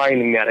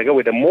ዲፋይን የሚያደርገው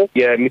ወይ ደግሞ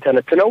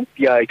የሚተነትነው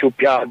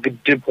የኢትዮጵያ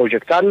ግድብ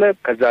ፕሮጀክት አለ።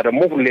 ከዛ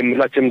ደግሞ ሁሌም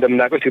ሁላችንም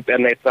እንደምናውቀው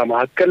ኢትዮጵያና ኤርትራ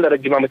መካከል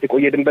ለረጅም ዓመት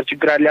የቆየ ድንበር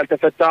ችግር አለ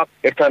ያልተፈታ።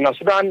 ኤርትራና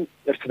ሱዳን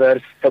እርስ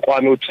በርስ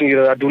ተቃዋሚዎችን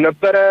ይረዳዱ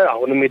ነበረ።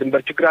 አሁንም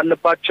የድንበር ችግር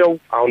አለባቸው።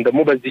 አሁን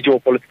ደግሞ በዚህ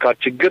ጂኦፖለቲካ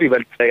ችግር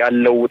ይበልጥ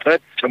ያለው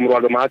ውጥረት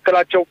ጨምሯል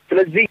በመካከላቸው።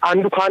 ስለዚህ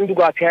አንዱ ከአንዱ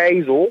ጋር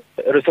ተያይዞ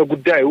ርዕሰ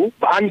ጉዳዩ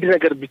በአንድ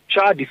ነገር ብቻ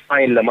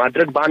ዲፋይን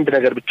ለማድረግ በአንድ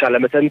ነገር ብቻ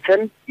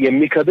ለመተንተን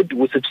የሚከብድ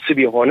ውስብስብ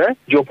የሆነ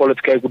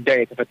ጂኦፖለቲካዊ ጉዳይ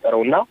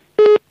የተፈጠረውና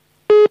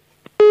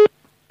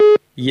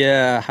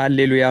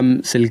የሃሌሉያም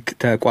ስልክ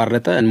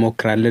ተቋረጠ።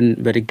 እንሞክራለን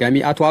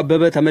በድጋሚ። አቶ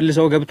አበበ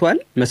ተመልሰው ገብቷል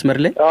መስመር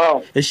ላይ።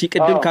 እሺ፣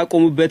 ቅድም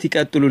ካቆሙበት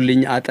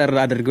ይቀጥሉልኝ። አጠር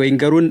አድርገው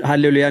ይንገሩን።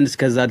 ሃሌሉያን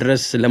እስከዛ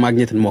ድረስ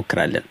ለማግኘት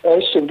እንሞክራለን።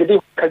 እሺ፣ እንግዲህ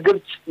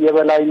ከግብጽ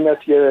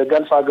የበላይነት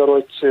የገልፍ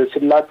ሀገሮች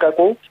ሲላቀቁ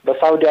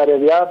በሳውዲ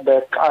አረቢያ፣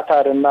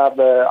 በቃታር እና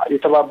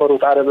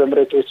የተባበሩት አረብ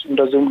ኤምሬቶች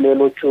እንደዚሁም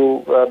ሌሎቹ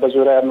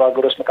በዙሪያ ያሉ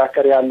ሀገሮች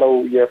መካከል ያለው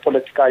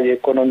የፖለቲካ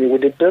የኢኮኖሚ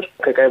ውድድር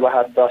ከቀይ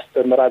ባህር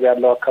በስተምዕራብ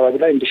ያለው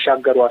አካባቢ ላይ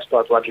እንዲሻገሩ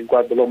አስተዋጽኦ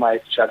አድርጓል ብሎ ማየት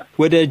ይቻላል።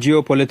 ወደ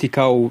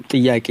ጂኦፖለቲካው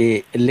ጥያቄ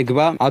ልግባ።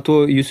 አቶ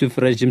ዩሱፍ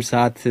ረጅም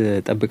ሰዓት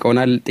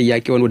ጠብቀውናል።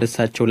 ጥያቄውን ወደ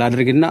እሳቸው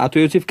ላድርግና አቶ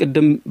ዩሱፍ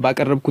ቅድም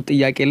ባቀረብኩት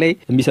ጥያቄ ላይ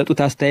የሚሰጡት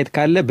አስተያየት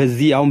ካለ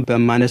በዚህ አሁን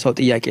በማነሳው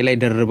ጥያቄ ላይ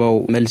ደርበው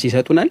መልስ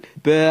ይሰጡናል።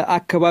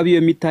 በአካባቢው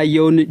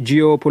የሚታየውን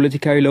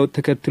ጂኦፖለቲካዊ ለውጥ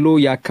ተከትሎ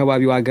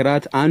የአካባቢው ሀገራት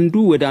አንዱ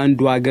ወደ አንዱ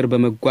ሀገር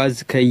በመጓዝ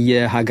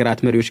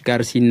ከየሀገራት መሪዎች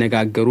ጋር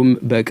ሲነጋገሩም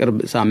በቅርብ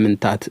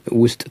ሳምንታት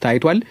ውስጥ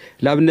ታይቷል።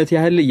 ለአብነት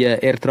ያህል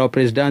የኤርትራው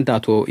ፕሬዝዳንት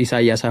አቶ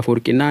ኢሳያስ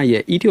አፈወርቂና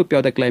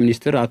የኢትዮጵያው ጠቅላይ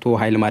ሚኒስትር አቶ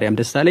ኃይለማርያም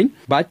ደሳለኝ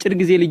በአጭር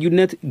ጊዜ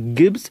ልዩነት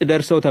ግብጽ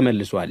ደርሰው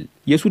ተመልሷል።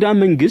 የሱዳን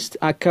መንግስት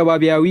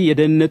አካባቢያዊ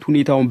የደህንነት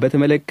ሁኔታውን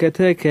በተመለከተ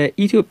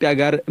ከኢትዮጵያ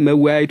ጋር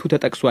መወያየቱ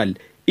ተጠቅሷል።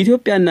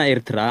 ኢትዮጵያና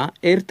ኤርትራ፣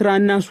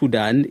 ኤርትራና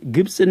ሱዳን፣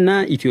 ግብጽና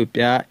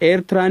ኢትዮጵያ፣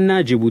 ኤርትራና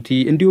ጅቡቲ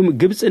እንዲሁም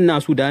ግብጽና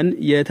ሱዳን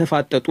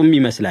የተፋጠጡም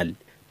ይመስላል።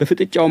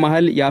 በፍጥጫው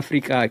መሃል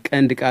የአፍሪካ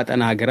ቀንድ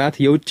ቃጠና ሀገራት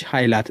የውጭ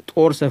ኃይላት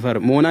ጦር ሰፈር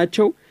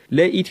መሆናቸው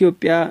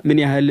ለኢትዮጵያ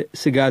ምን ያህል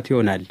ስጋት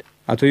ይሆናል?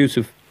 አቶ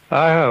ዩሱፍ።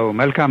 አዎ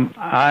መልካም።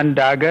 አንድ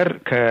ሀገር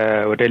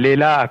ወደ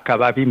ሌላ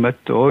አካባቢ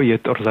መጥቶ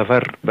የጦር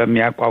ሰፈር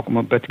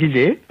በሚያቋቁምበት ጊዜ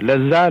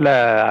ለዛ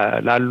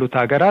ላሉት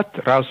ሀገራት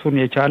ራሱን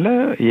የቻለ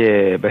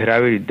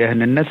የብሔራዊ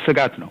ደህንነት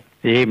ስጋት ነው።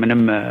 ይሄ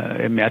ምንም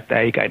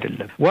የሚያጠያይቅ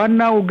አይደለም።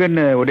 ዋናው ግን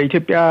ወደ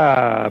ኢትዮጵያ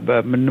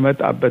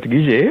በምንመጣበት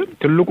ጊዜ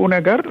ትልቁ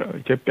ነገር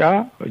ኢትዮጵያ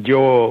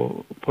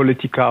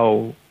ጂኦፖለቲካው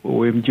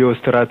ወይም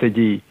ጂኦስትራቴጂ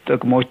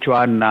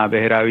ጥቅሞቿና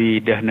ብሔራዊ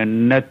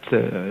ደህንነት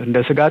እንደ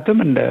ስጋትም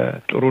እንደ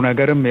ጥሩ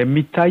ነገርም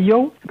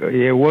የሚታየው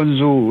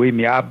የወንዙ ወይም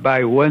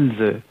የአባይ ወንዝ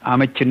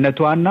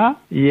አመችነቷና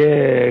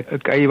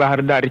የቀይ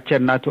ባህር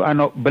ዳርቻነቷ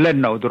ነው ብለን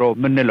ነው ድሮ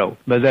የምንለው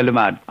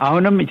በዘልማድ።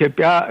 አሁንም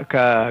ኢትዮጵያ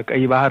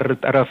ከቀይ ባህር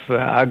ጠረፍ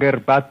አገር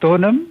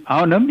ባትሆንም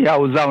አሁንም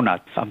ያው እዛው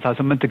ናት።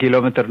 58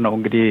 ኪሎ ሜትር ነው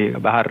እንግዲህ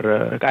ባህር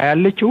ርቃ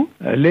ያለችው።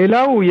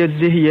 ሌላው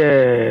የዚህ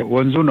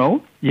የወንዙ ነው።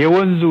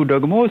 የወንዙ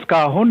ደግሞ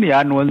እስካሁን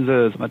ያን ወንዝ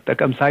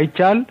መጠቀም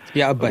ሳይቻል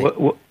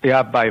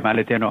የአባይ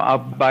ማለት ነው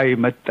አባይ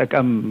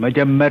መጠቀም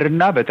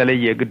መጀመርና በተለይ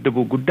የግድቡ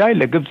ጉዳይ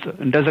ለግብጽ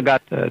እንደ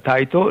ስጋት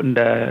ታይቶ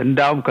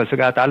እንዳውም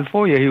ከስጋት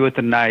አልፎ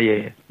የህይወትና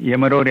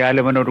የመኖር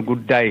ያለመኖር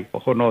ጉዳይ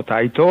ሆኖ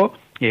ታይቶ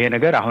ይሄ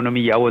ነገር አሁንም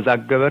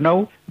እያወዛገበ ነው።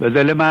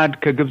 በዘልማድ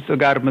ከግብጽ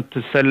ጋር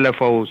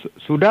የምትሰለፈው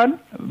ሱዳን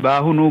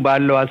በአሁኑ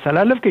ባለው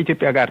አሰላለፍ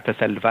ከኢትዮጵያ ጋር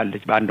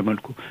ተሰልፋለች በአንድ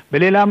መልኩ።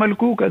 በሌላ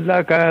መልኩ ከዛ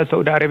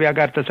ከሳውዲ አረቢያ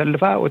ጋር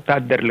ተሰልፋ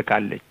ወታደር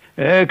ልካለች።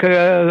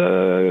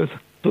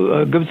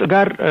 ከግብጽ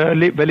ጋር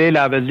በሌላ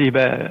በዚህ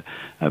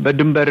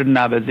በድንበርና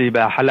በዚህ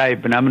በሐላይ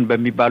ምናምን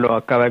በሚባለው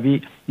አካባቢ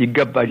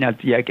ይገባኛል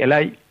ጥያቄ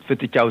ላይ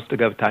ፍጥጫ ውስጥ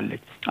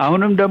ገብታለች።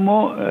 አሁንም ደግሞ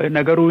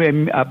ነገሩ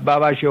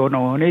አባባሽ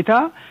የሆነው ሁኔታ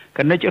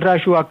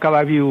ከነጭራሹ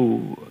አካባቢው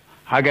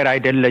ሀገር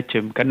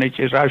አይደለችም።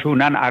 ከነጭራሹ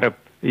ናን አረብ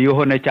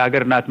የሆነች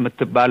ሀገር ናት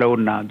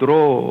የምትባለውና ድሮ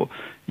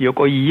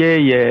የቆየ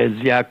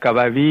የዚህ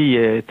አካባቢ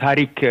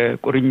የታሪክ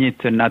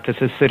ቁርኝትና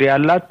ትስስር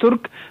ያላት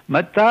ቱርክ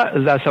መጣ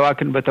እዛ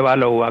ሰዋክን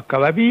በተባለው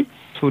አካባቢ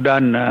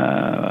ሱዳን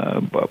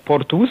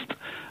ፖርት ውስጥ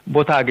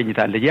ቦታ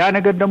አገኝታለች። ያ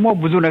ነገር ደግሞ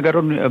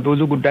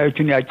ብዙ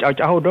ጉዳዮችን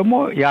ያጫጫኸው ደግሞ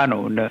ያ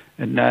ነው።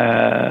 እነ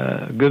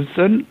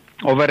ግብጽን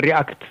ኦቨር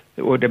ሪአክት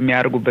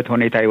ወደሚያርጉበት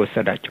ሁኔታ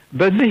ይወሰዳቸው።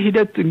 በዚህ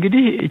ሂደት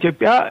እንግዲህ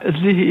ኢትዮጵያ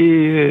እዚህ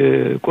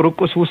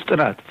ቁርቁስ ውስጥ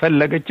ናት፣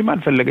 ፈለገችም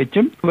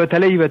አልፈለገችም።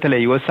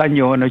 በተለይ ወሳኝ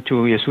የሆነችው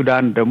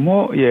የሱዳን ደግሞ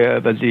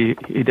በዚህ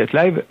ሂደት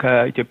ላይ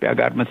ከኢትዮጵያ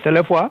ጋር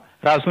መሰለፏ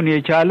ራሱን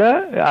የቻለ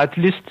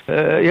አትሊስት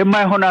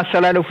የማይሆን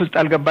አሰላለፍ ውስጥ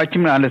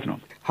አልገባችም ማለት ነው።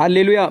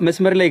 ሃሌሉያ።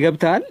 መስመር ላይ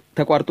ገብተሃል?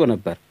 ተቋርጦ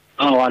ነበር።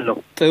 አለው።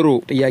 ጥሩ።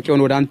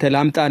 ጥያቄውን ወደ አንተ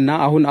ላምጣና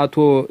አሁን አቶ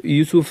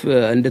ዩሱፍ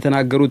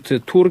እንደተናገሩት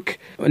ቱርክ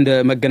እንደ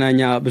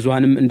መገናኛ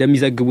ብዙሃንም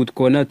እንደሚዘግቡት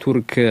ከሆነ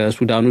ቱርክ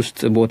ሱዳን ውስጥ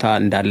ቦታ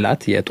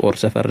እንዳላት የጦር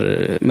ሰፈር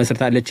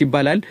መስርታለች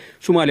ይባላል።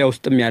 ሶማሊያ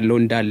ውስጥም ያለው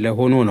እንዳለ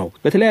ሆኖ ነው።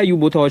 በተለያዩ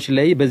ቦታዎች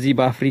ላይ በዚህ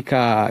በአፍሪካ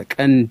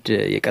ቀንድ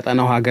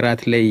የቀጠናው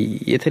ሀገራት ላይ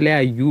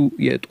የተለያዩ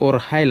የጦር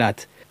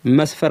ኃይላት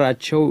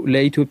መስፈራቸው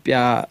ለኢትዮጵያ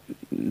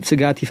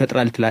ስጋት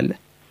ይፈጥራል ትላለህ?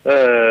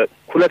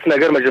 ሁለት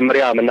ነገር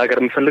መጀመሪያ መናገር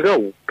የምፈልገው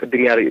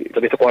ቅድም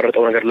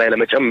የተቋረጠው ነገር ላይ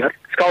ለመጨመር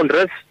እስካሁን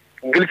ድረስ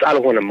ግልጽ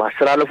አልሆነም።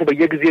 አስተላለፉ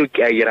በየጊዜው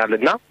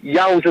ይቀያየራልና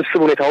ያው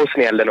ውስብስብ ሁኔታ ውስጥ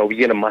ነው ያለነው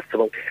ብዬ ነው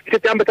የማስበው።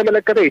 ኢትዮጵያን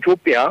በተመለከተ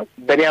ኢትዮጵያ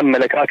በእኔ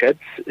አመለካከት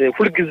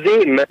ሁልጊዜ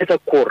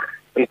መተኮር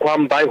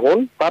እንኳን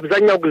ባይሆን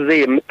በአብዛኛው ጊዜ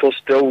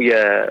የምትወስደው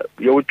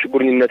የውጭ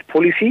ግንኙነት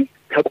ፖሊሲ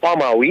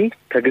ተቋማዊ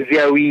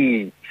ከጊዜያዊ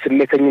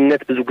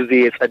ስሜተኝነት ብዙ ጊዜ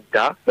የጸዳ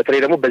በተለይ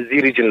ደግሞ በዚህ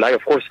ሪጅን ላይ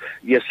ኦፍ ኮርስ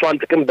የእሷን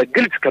ጥቅም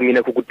በግልጽ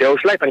ከሚነኩ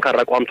ጉዳዮች ላይ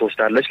ጠንካራ አቋም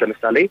ትወስዳለች።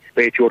 ለምሳሌ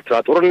በኢትዮ ኤርትራ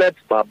ጦርነት፣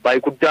 በአባይ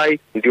ጉዳይ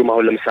እንዲሁም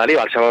አሁን ለምሳሌ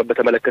አልሻባብ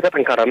በተመለከተ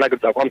ጠንካራና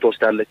ግልጽ አቋም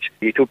ትወስዳለች።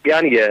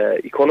 የኢትዮጵያን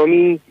የኢኮኖሚ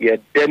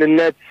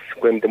የደህንነት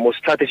ወይም ደግሞ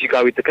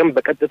ስትራቴጂካዊ ጥቅም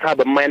በቀጥታ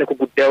በማይነኩ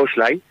ጉዳዮች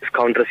ላይ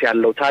እስካሁን ድረስ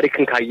ያለው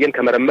ታሪክን ካየን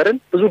ከመረመርን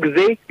ብዙ ጊዜ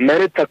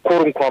መርህ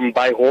ተኮር እንኳን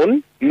ባይሆን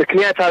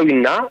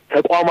ምክንያታዊና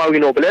ተቋማዊ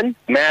ነው ብለን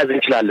መያዝ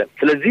እንችላለን።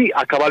 ስለዚህ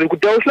አካባቢ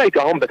ጉዳዮች ላይ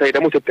አሁን በተለይ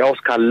ደግሞ ኢትዮጵያ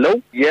ውስጥ ካለው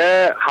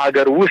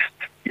የሀገር ውስጥ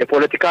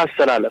የፖለቲካ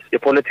አስተላለፍ፣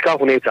 የፖለቲካ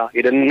ሁኔታ፣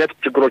 የደህንነት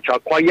ችግሮች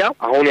አኳያ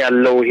አሁን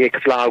ያለው ይሄ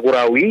ክፍለ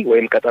አህጉራዊ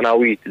ወይም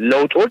ቀጠናዊ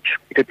ለውጦች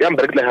ኢትዮጵያን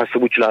በእርግጥ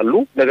ሊያሳስቡ ይችላሉ።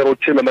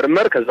 ነገሮችን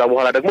መመርመር ከዛ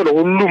በኋላ ደግሞ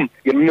ለሁሉም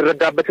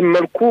የምንረዳበትን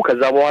መልኩ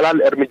ከዛ በኋላ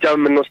እርምጃ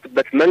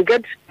የምንወስድበት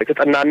መንገድ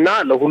የተጠናና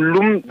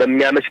ለሁሉም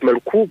በሚያመች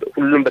መልኩ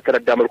ሁሉም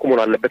በተረዳ መልኩ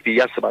መሆን አለበት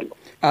ብዬ አስባለሁ።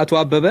 አቶ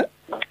አበበ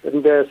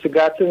እንደ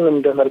ስጋትም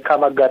እንደ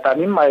መልካም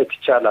አጋጣሚም ማየት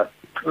ይቻላል።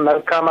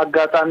 መልካም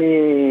አጋጣሚ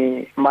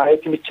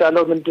ማየት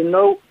የሚቻለው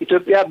ምንድነው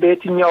ኢትዮጵያ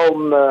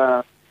በየትኛውም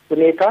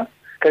ሁኔታ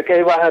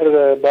ከቀይ ባህር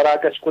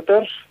በራቀች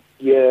ቁጥር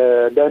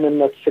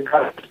የደህንነት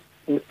ስጋት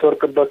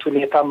የምትወርቅበት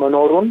ሁኔታ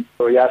መኖሩን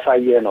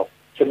ያሳየ ነው።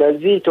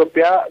 ስለዚህ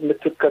ኢትዮጵያ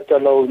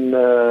የምትከተለውን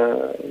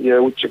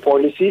የውጭ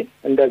ፖሊሲ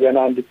እንደገና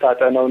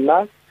እንድታጠነውና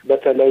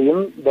በተለይም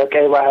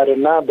በቀይ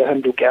ባህርና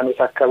በህንድ ውቅያኖስ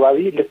አካባቢ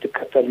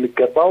ልትከተል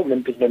የሚገባው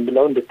ምንድነው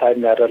የሚለው እንድታይ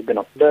የሚያደርግ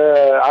ነው።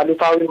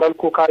 በአሉታዊ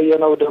መልኩ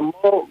ካየነው ደግሞ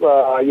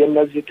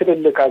የነዚህ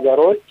ትልልቅ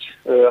ሀገሮች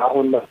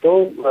አሁን መጥተው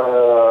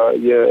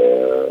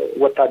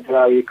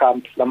የወታደራዊ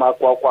ካምፕ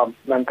ለማቋቋም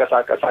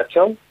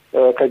መንቀሳቀሳቸው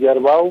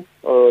ከጀርባው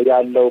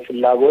ያለው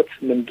ፍላጎት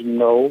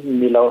ምንድነው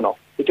የሚለው ነው።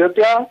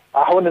 ኢትዮጵያ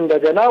አሁን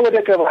እንደገና ወደ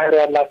ቀይ ባህር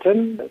ያላትን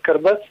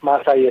ቅርበት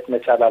ማሳየት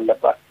መቻል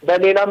አለባት።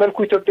 በሌላ መልኩ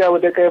ኢትዮጵያ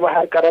ወደ ቀይ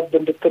ባህር ቀረብ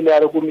እንድትል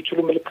ያደርጉ የሚችሉ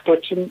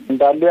ምልክቶችን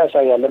እንዳሉ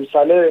ያሳያል።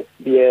 ለምሳሌ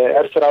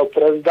የኤርትራው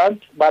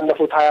ፕሬዝዳንት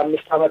ባለፉት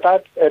 25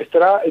 ዓመታት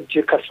ኤርትራ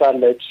እጅግ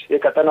ከስራለች፣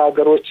 የቀጠናው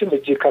ሀገሮችም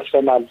እጅግ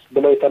ከስረናል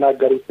ብለው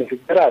የተናገሩት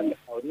ንግግር አለ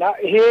እና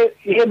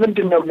ይሄ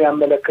ምንድነው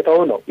የሚያመለክተው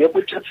ነው?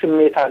 የቁጭት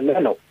ስሜት አለ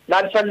ነው።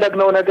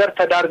 ላልፈለግነው ነገር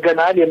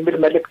ተዳርገናል የሚል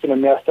መልእክት ነው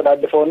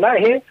የሚያስተላልፈው እና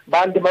ይሄ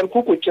በአንድ መልኩ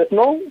ቁጭት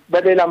ነው፣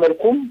 በሌላ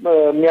መልኩም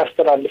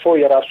የሚያስተላልፈው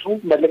የራሱ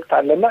መልእክት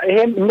አለና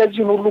ይሄን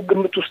እነዚህን ሁሉ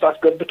ግምት ውስጥ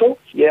አስገብቶ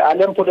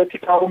የዓለም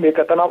ፖለቲካውም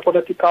የቀጠናው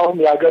ፖለቲካውም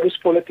የሀገር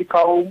ውስጥ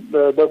ፖለቲካውም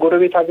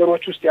በጎረቤት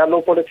ሀገሮች ውስጥ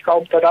ያለው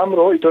ፖለቲካውም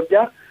ተዳምሮ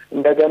ኢትዮጵያ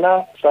እንደገና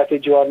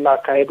ስትራቴጂዋንና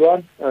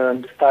አካሄዷን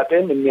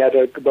እንድታጤን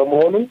የሚያደርግ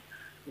በመሆኑ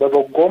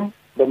በበጎም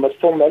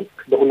በመጥፎ መልክ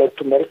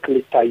በሁለቱም መልክ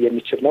ሊታይ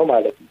የሚችል ነው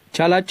ማለት ነው።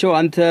 ቻላቸው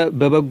አንተ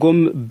በበጎም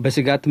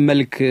በስጋት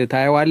መልክ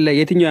ታየዋለህ?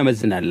 የትኛው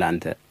ያመዝናል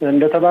አንተ?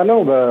 እንደተባለው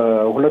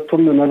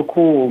በሁለቱም መልኩ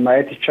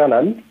ማየት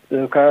ይቻላል።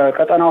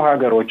 ከቀጠናው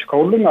ሀገሮች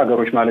ከሁሉም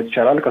ሀገሮች ማለት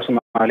ይቻላል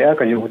ከሶማሊያ፣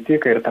 ከጅቡቲ፣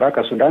 ከኤርትራ፣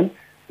 ከሱዳን፣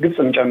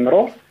 ግብጽም ጨምሮ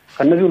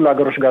ከነዚህ ሁሉ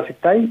ሀገሮች ጋር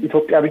ሲታይ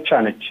ኢትዮጵያ ብቻ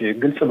ነች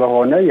ግልጽ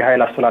በሆነ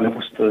የኃይል አስተላለፍ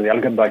ውስጥ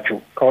ያልገባችው።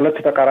 ከሁለት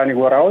ተቃራኒ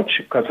ጎራዎች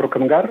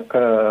ከቱርክም ጋር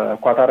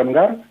ከኳታርም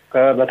ጋር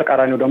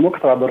በተቃራኒው ደግሞ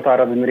ከተባበሩት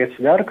አረብ ኤሚሬትስ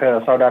ጋር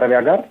ከሳውዲ አረቢያ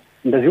ጋር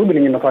እንደዚሁ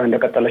ግንኙነቷን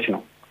እንደቀጠለች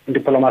ነው።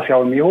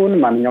 ዲፕሎማሲያዊም ይሁን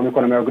ማንኛውም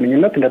ኢኮኖሚያዊ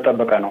ግንኙነት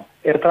እንደተጠበቀ ነው።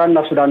 ኤርትራና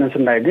ሱዳንን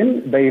ስናይ ግን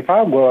በይፋ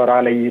ጎራ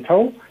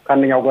ለይተው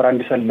ከአንደኛው ጎራ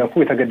እንዲሰለፉ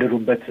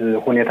የተገደዱበት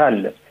ሁኔታ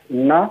አለ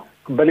እና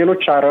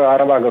በሌሎች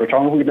አረብ ሀገሮች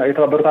አሁን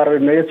የተባበሩት አረብ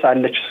ኤሚሬትስ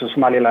አለች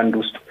ሶማሌላንድ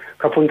ውስጥ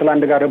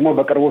ከፑንትላንድ ጋር ደግሞ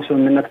በቅርቡ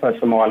ስምምነት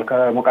ፈጽመዋል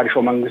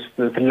ከሞቃዲሾ መንግስት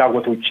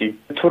ፍላጎት ውጪ።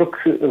 ቱርክ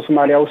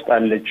ሶማሊያ ውስጥ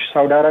አለች።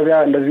 ሳውዲ አረቢያ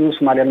እንደዚሁ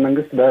ሶማሊያን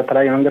መንግስት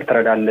በተለያየ መንገድ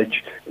ትረዳለች።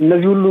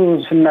 እነዚህ ሁሉ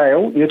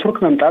ስናየው የቱርክ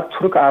መምጣት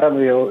ቱርክ አረብ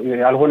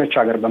ያልሆነች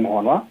ሀገር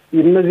በመሆኗ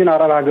እነዚህን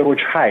አረብ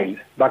ሀገሮች ኃይል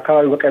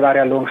በአካባቢው በቀይ ባህር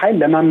ያለውን ኃይል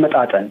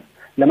ለማመጣጠን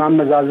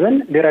ለማመዛዘን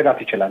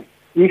ሊረዳት ይችላል።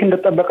 ይህ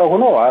እንደተጠበቀ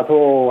ሆኖ አቶ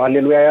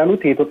ሀሌሉያ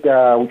ያሉት የኢትዮጵያ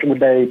ውጭ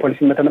ጉዳይ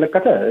ፖሊሲን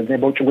በተመለከተ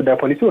በውጭ ጉዳይ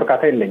ፖሊሲው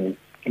እርካታ የለኝም።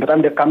 በጣም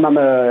ደካማ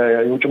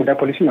የውጭ ጉዳይ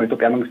ፖሊሲ ነው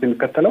የኢትዮጵያ መንግስት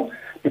የሚከተለው።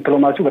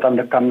 ዲፕሎማሲው በጣም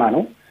ደካማ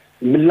ነው፣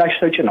 ምላሽ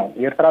ሰጪ ነው።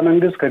 የኤርትራ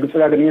መንግስት ከግብጽ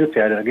ጋር ግንኙነት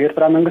ሲያደርግ፣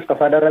 የኤርትራ መንግስት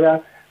ከሳውዲ አረቢያ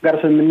ጋር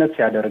ስምምነት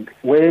ሲያደርግ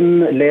ወይም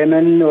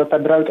ለየመን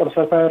ወታደራዊ ጦር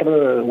ሰፈር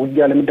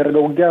ውጊያ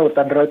ለሚደረገው ውጊያ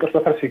ወታደራዊ ጦር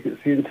ሰፈር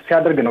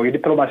ሲያደርግ ነው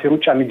የዲፕሎማሲ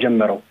ሩጫ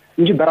የሚጀመረው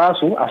እንጂ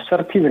በራሱ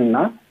አሰርቲቭ እና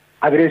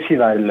አግሬሲቭ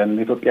አይደለም።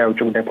 የኢትዮጵያ ውጭ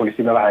ጉዳይ ፖሊሲ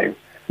በባህሪው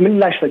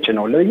ምላሽ ሰጪ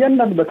ነው።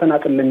 ለእያንዳንዱ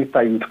በተናጥል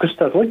ለሚታዩት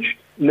ክስተቶች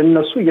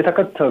ለነሱ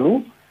እየተከተሉ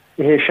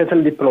ይሄ ሸትል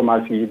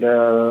ዲፕሎማሲ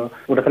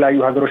ወደ ተለያዩ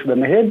ሀገሮች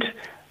በመሄድ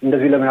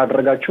እንደዚህ ለምን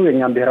አደረጋችሁ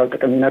የኛን ብሔራዊ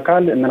ጥቅም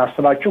ይነካል ምን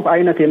አስባችሁ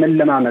አይነት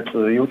የመለማመጥ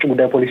የውጭ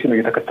ጉዳይ ፖሊሲ ነው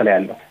እየተከተለ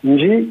ያለው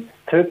እንጂ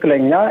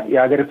ትክክለኛ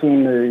የሀገሪቱን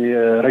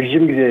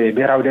ረጅም ጊዜ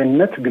ብሔራዊ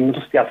ደህንነት ግምት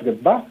ውስጥ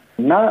ያስገባ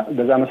እና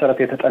በዛ መሰረት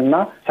የተጠና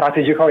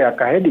ስትራቴጂካዊ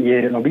አካሄድ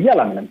እየሄደ ነው ብዬ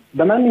አላምንም።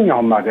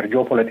 በማንኛውም ሀገር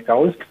ጂኦፖለቲካ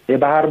ውስጥ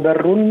የባህር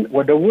በሩን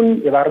ወደቡን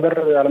የባህር በር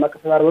ዓለም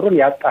አቀፍ የባህር በሩን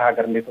ያጣ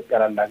ሀገር እንደ ኢትዮጵያ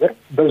ላለ ሀገር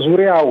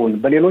በዙሪያውን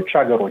በሌሎች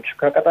ሀገሮች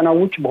ከቀጠናው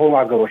ውጭ በሆኑ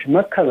ሀገሮች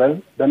መከበብ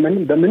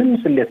በምንም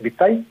ስሌት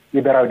ቢታይ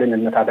የብሔራዊ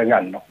ደህንነት አደጋ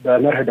አለው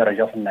በመርህ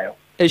ደረጃ ስናየው።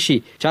 እሺ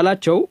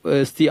ቻላቸው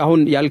እስቲ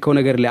አሁን ያልከው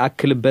ነገር ላይ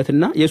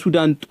አክልበትና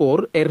የሱዳን ጦር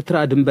ኤርትራ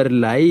ድንበር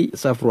ላይ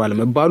ሰፍሯል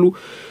መባሉ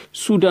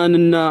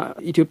ሱዳንና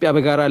ኢትዮጵያ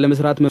በጋራ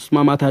ለመስራት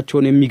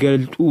መስማማታቸውን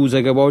የሚገልጡ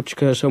ዘገባዎች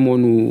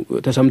ከሰሞኑ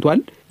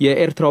ተሰምቷል።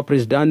 የኤርትራው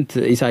ፕሬዝዳንት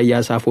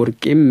ኢሳያስ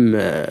አፈወርቂም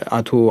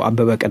አቶ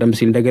አበበ ቀደም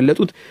ሲል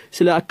እንደገለጹት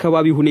ስለ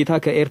አካባቢ ሁኔታ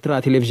ከኤርትራ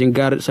ቴሌቪዥን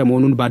ጋር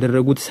ሰሞኑን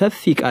ባደረጉት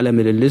ሰፊ ቃለ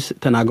ምልልስ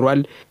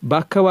ተናግሯል።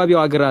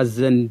 በአካባቢው አገራት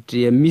ዘንድ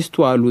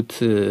የሚስተዋሉት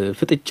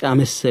ፍጥጫ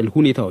መሰል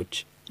ሁኔታዎች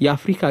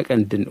የአፍሪካ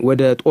ቀንድን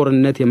ወደ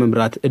ጦርነት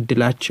የመምራት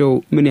እድላቸው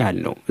ምን ያህል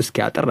ነው? እስኪ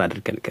አጠር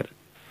አድርገን ንገር።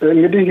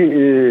 እንግዲህ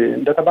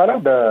እንደተባለው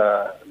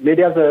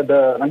በሚዲያ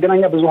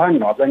በመገናኛ ብዙሃን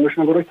ነው አብዛኞቹ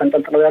ነገሮች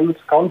ተንጠልጥለው ያሉት።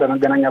 እስካሁን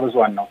በመገናኛ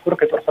ብዙሃን ነው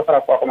ቱርክ የጦር ሰፈር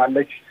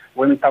አቋቁማለች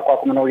ወይም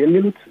ታቋቁም ነው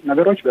የሚሉት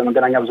ነገሮች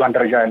በመገናኛ ብዙሃን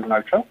ደረጃ ያሉ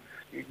ናቸው።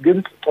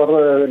 ግብጽ ጦር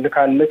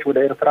ልካለች ወደ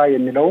ኤርትራ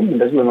የሚለውም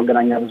እንደዚሁ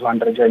በመገናኛ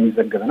ብዙሃን ደረጃ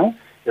የሚዘገብ ነው።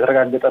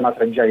 የተረጋገጠ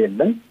ማስረጃ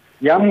የለም።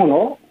 ያም ሆኖ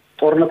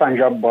ጦርነት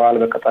አንዣቧል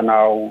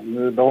በቀጠናው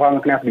በውሃ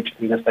ምክንያት ግጭት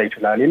ሊነሳ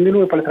ይችላል የሚሉ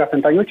የፖለቲካ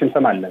ተንታኞች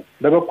እንሰማለን።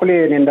 በበኩሌ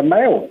እኔ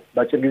እንደማየው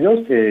በአጭር ጊዜ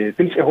ውስጥ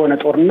ግልጽ የሆነ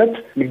ጦርነት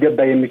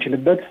ሊገባ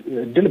የሚችልበት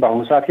እድል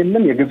በአሁኑ ሰዓት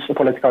የለም። የግብጽ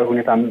ፖለቲካዊ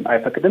ሁኔታም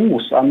አይፈቅድም።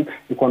 ውስጧም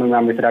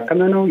ኢኮኖሚያም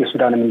የተዳከመ ነው።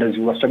 የሱዳንም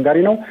እንደዚሁ አስቸጋሪ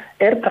ነው።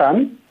 ኤርትራም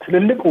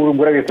ትልልቅ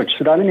ጎረቤቶች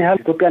ሱዳንን ያህል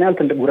ኢትዮጵያን ያህል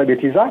ትልቅ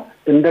ጎረቤት ይዛ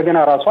እንደገና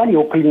ራሷን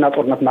የውክልና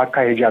ጦርነት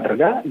ማካሄጃ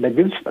አድርጋ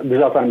ለግብጽ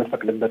ግዛቷን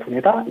የምትፈቅድበት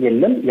ሁኔታ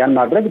የለም። ያን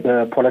ማድረግ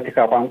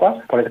በፖለቲካ ቋንቋ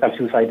ፖለቲካል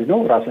ሱሳይድ ነው፣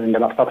 ራስን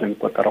እንደማጥፋት ነው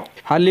የሚቆጠረው።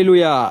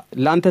 ሃሌሉያ።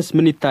 ለአንተስ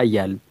ምን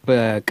ይታያል?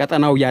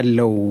 በቀጠናው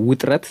ያለው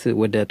ውጥረት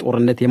ወደ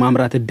ጦርነት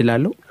የማምራት እድል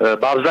አለው?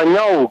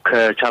 በአብዛኛው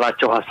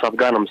ከቻላቸው ሀሳብ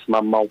ጋር ነው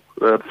የምስማማው።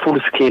 ፉል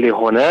ስኬል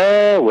የሆነ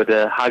ወደ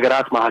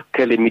ሀገራት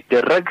መካከል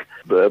የሚደረግ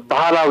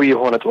ባህላዊ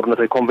የሆነ ጦርነት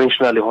ወይ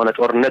ኮንቬንሽናል የሆነ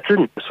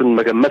ጦርነትን እሱን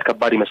መገመት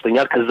ከባድ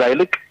ይመስለኛል። ከዛ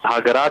ይልቅ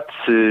ሀገራት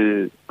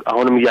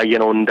አሁንም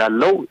እያየነው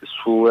እንዳለው እሱ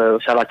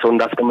ቻላቸው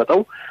እንዳስቀመጠው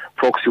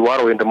ፕሮክሲ ዋር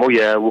ወይም ደግሞ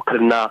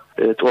የውክልና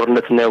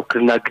ጦርነትና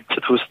የውክልና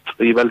ግጭት ውስጥ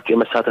ይበልጥ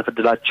የመሳተፍ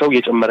እድላቸው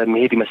እየጨመረ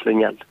መሄድ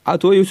ይመስለኛል።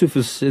 አቶ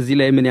ዩሱፍስ እዚህ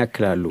ላይ ምን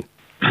ያክላሉ?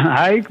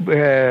 አይ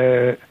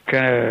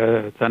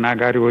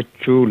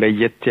ከተናጋሪዎቹ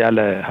ለየት ያለ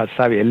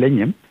ሀሳብ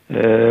የለኝም።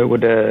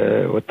 ወደ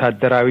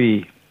ወታደራዊ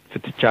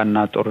ፍጥጫና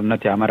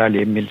ጦርነት ያመራል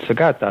የሚል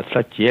ስጋት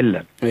አሳች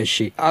የለም። እሺ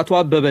አቶ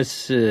አበበስ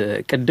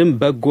ቅድም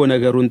በጎ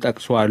ነገሩን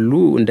ጠቅሰዋሉ።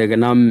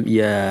 እንደገናም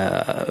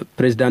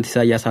የፕሬዝዳንት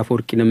ኢሳያስ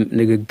አፈወርቂንም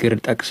ንግግር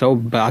ጠቅሰው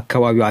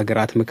በአካባቢው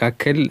ሀገራት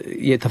መካከል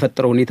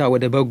የተፈጠረው ሁኔታ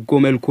ወደ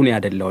በጎ መልኩ ነው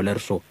ያደለው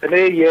ለርሶ? እኔ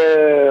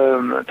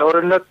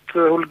የጦርነት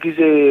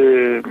ሁልጊዜ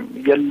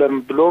የለም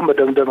ብሎ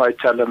መደምደም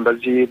አይቻልም።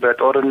 በዚህ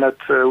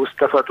በጦርነት ውስጥ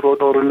ተፈጥሮ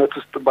ጦርነት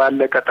ውስጥ ባለ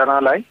ቀጠና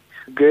ላይ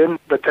ግን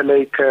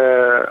በተለይ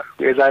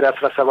ከየዛሬ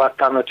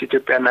 17 ዓመት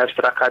ኢትዮጵያና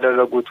ኤርትራ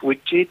ካደረጉት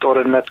ውጪ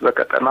ጦርነት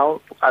በቀጠናው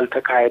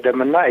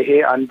አልተካሄደምና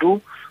ይሄ አንዱ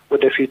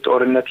ወደፊት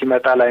ጦርነት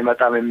ይመጣል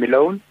አይመጣም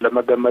የሚለውን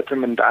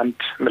ለመገመትም እንደ አንድ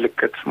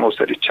ምልክት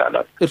መውሰድ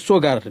ይቻላል። እርሶ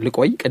ጋር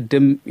ልቆይ።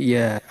 ቅድም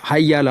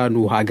የሀያላኑ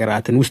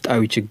ሀገራትን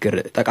ውስጣዊ ችግር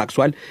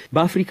ጠቃቅሷል።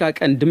 በአፍሪካ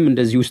ቀንድም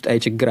እንደዚህ ውስጣዊ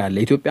ችግር አለ።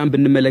 ኢትዮጵያን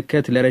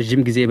ብንመለከት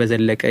ለረጅም ጊዜ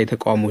በዘለቀ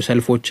የተቃውሞ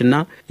ሰልፎችና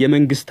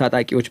የመንግስት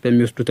ታጣቂዎች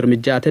በሚወስዱት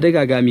እርምጃ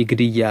ተደጋጋሚ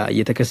ግድያ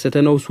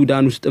እየተከሰተ ነው።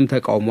 ሱዳን ውስጥም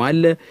ተቃውሞ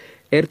አለ።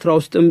 ኤርትራ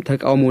ውስጥም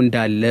ተቃውሞ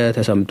እንዳለ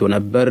ተሰምቶ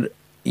ነበር።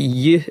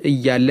 ይህ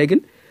እያለ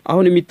ግን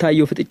አሁን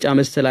የሚታየው ፍጥጫ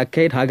መሰል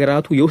አካሄድ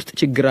ሀገራቱ የውስጥ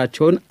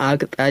ችግራቸውን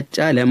አቅጣጫ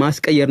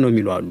ለማስቀየር ነው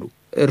የሚሉ አሉ።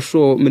 እርሶ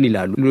ምን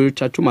ይላሉ?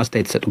 ሌሎቻችሁ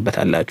ማስተያየት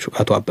ተሰጡበታላችሁ።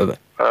 አቶ አበበ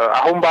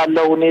አሁን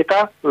ባለው ሁኔታ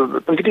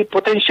እንግዲህ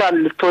ፖቴንሻል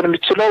ልትሆን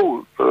የሚችለው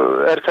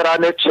ኤርትራ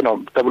ነች ነው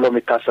ተብሎ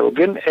የሚታሰበው።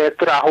 ግን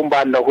ኤርትራ አሁን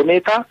ባለው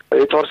ሁኔታ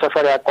የጦር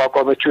ሰፈር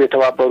ያቋቋመችው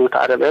የተባበሩት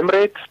አረብ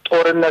ኤምሬት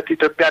ጦርነት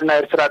ኢትዮጵያና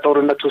ኤርትራ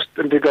ጦርነት ውስጥ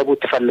እንዲገቡ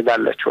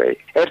ትፈልጋለች ወይ?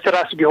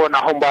 ኤርትራስ ቢሆን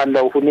አሁን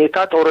ባለው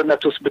ሁኔታ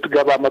ጦርነት ውስጥ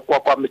ብትገባ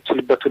መቋቋም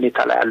የምትችልበት ሁኔታ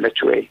ላይ አለች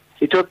ወይ?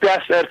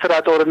 ኢትዮጵያስ ኤርትራ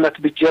ጦርነት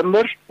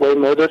ቢጀምር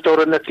ወይም ወደ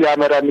ጦርነት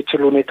ሊያመራ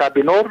የሚችል ሁኔታ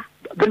ቢኖር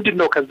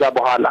ምንድነው ከዛ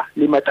በኋላ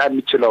ሊመጣ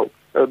የሚችለው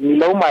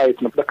የሚለው ማየት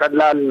ነው።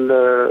 በቀላል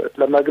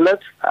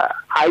ለመግለጽ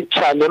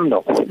አይቻልም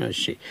ነው።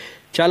 እሺ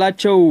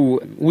ቻላቸው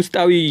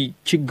ውስጣዊ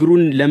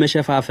ችግሩን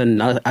ለመሸፋፈን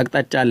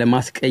አቅጣጫ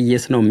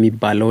ለማስቀየስ ነው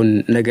የሚባለውን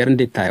ነገር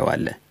እንዴት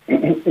ታየዋለህ?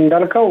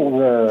 እንዳልከው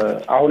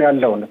አሁን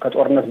ያለውን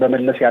ከጦርነት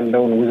በመለስ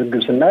ያለውን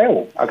ውዝግብ ስናየው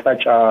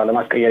አቅጣጫ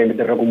ለማስቀየር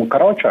የሚደረጉ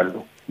ሙከራዎች አሉ።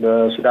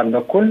 በሱዳን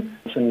በኩል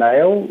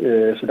ስናየው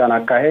ሱዳን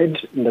አካሄድ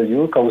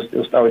እንደዚሁ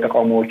ከውስጣዊ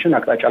ተቃውሞዎችን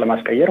አቅጣጫ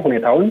ለማስቀየር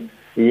ሁኔታውን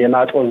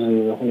የማጦዝ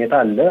ሁኔታ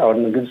አለ። አሁን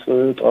ግብጽ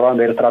ጦሯን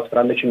በኤርትራ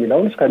አስፈራለች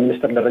የሚለውን እስከ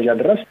ሚኒስትር ደረጃ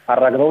ድረስ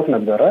አራግበውት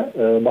ነበረ።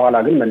 በኋላ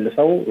ግን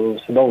መልሰው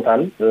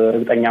ስበውታል።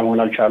 እርግጠኛ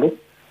መሆን አልቻሉም።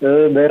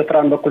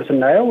 በኤርትራን በኩል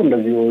ስናየው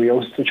እንደዚሁ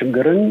የውስጥ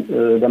ችግርን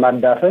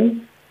በማዳፈን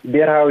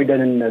ብሔራዊ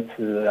ደህንነት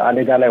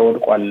አደጋ ላይ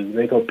ወድቋል፣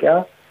 በኢትዮጵያ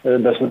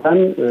በሱዳን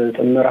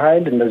ጥምር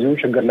ኃይል እንደዚሁ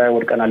ችግር ላይ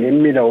ወድቀናል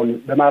የሚለውን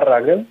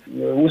በማራገብ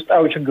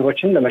ውስጣዊ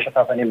ችግሮችን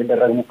ለመሸፋፈን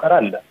የሚደረግ ሙከራ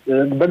አለ።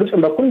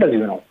 በግብጽም በኩል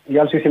እንደዚሁ ነው።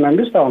 የአልሲሲ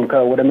መንግስት አሁን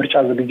ወደ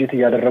ምርጫ ዝግጅት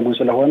እያደረጉ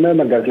ስለሆነ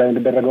መጋቢት ላይ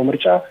የሚደረገው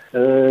ምርጫ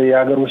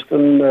የሀገር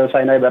ውስጥም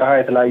ሳይናይ በረሃ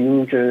የተለያዩ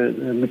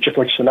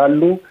ግጭቶች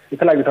ስላሉ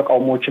የተለያዩ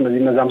ተቃውሞዎችም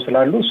እነዛም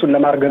ስላሉ እሱን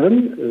ለማርገብም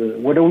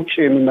ወደ ውጭ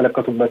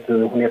የሚመለከቱበት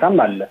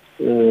ሁኔታም አለ።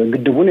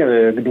 ግድቡን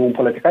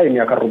ፖለቲካ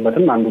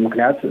የሚያከሩበትም አንዱ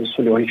ምክንያት እሱ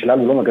ሊሆን ይችላል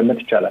ብሎ መገመት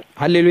ይቻላል።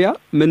 ሃሌሉያ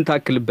ምን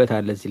ታክልበታል?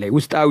 እዚህ ላይ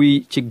ውስጣዊ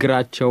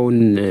ችግራቸውን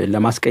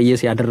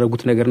ለማስቀየስ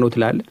ያደረጉት ነገር ነው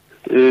ትላለህ?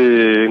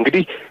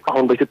 እንግዲህ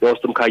አሁን በኢትዮጵያ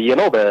ውስጥም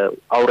ካየነው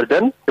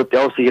በአውርደን ኢትዮጵያ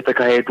ውስጥ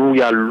እየተካሄዱ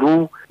ያሉ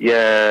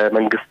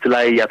የመንግስት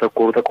ላይ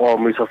ያተኮሩ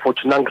ተቃዋሚ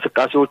ሰልፎችና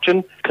እንቅስቃሴዎችን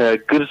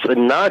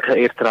ከግብጽና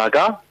ከኤርትራ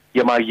ጋር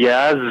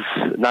የማያያዝ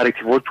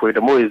ናሬቲቮች ወይ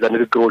ደግሞ የዛ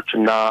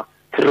ንግግሮችና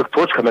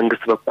ትርክቶች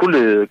ከመንግስት በኩል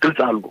ግልጽ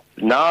አሉ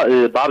እና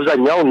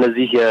በአብዛኛው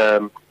እነዚህ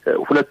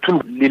ሁለቱን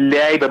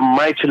ሊለያይ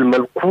በማይችል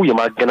መልኩ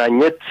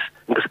የማገናኘት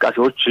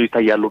እንቅስቃሴዎች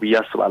ይታያሉ ብዬ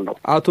አስባለሁ።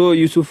 አቶ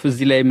ዩሱፍ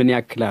እዚህ ላይ ምን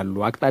ያክላሉ?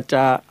 አቅጣጫ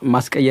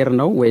ማስቀየር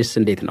ነው ወይስ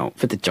እንዴት ነው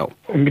ፍጥጫው?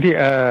 እንግዲህ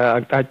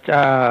አቅጣጫ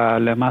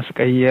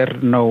ለማስቀየር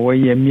ነው ወይ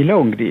የሚለው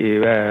እንግዲህ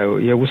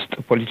የውስጥ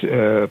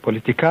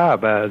ፖለቲካ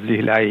በዚህ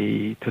ላይ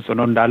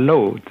ተጽዕኖ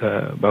እንዳለው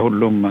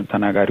በሁሉም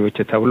ተናጋሪዎች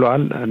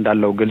ተብሏል፣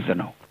 እንዳለው ግልጽ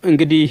ነው።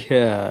 እንግዲህ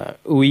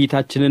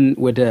ውይይታችንን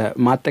ወደ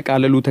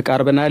ማጠቃለሉ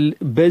ተቃርበናል።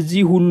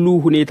 በዚህ ሁሉ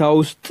ሁኔታ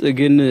ውስጥ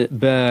ግን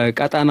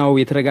በቀጣናው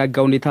የተረጋጋ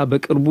ሁኔታ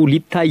በቅርቡ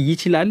ሊታይ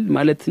ይችላል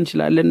ማለት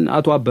እንችላለን?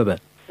 አቶ አበበ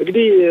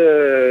እንግዲህ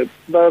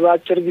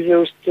በአጭር ጊዜ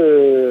ውስጥ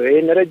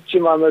ይህን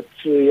ረጅም ዓመት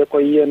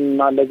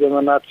የቆየና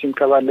ለዘመናት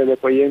ሲንከባለል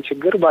የቆየን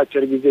ችግር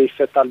በአጭር ጊዜ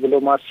ይፈታል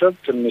ብሎ ማሰብ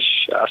ትንሽ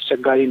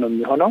አስቸጋሪ ነው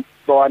የሚሆነው።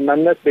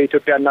 በዋናነት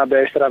በኢትዮጵያና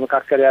በኤርትራ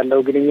መካከል ያለው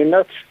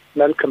ግንኙነት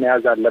መልክ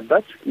መያዝ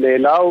አለበት።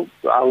 ሌላው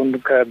አሁን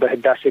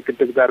በህዳሴ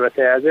ግድብ ጋር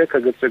በተያያዘ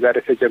ከግብጽ ጋር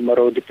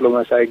የተጀመረው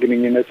ዲፕሎማሲያዊ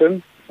ግንኙነትም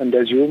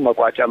እንደዚሁ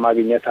መቋጫ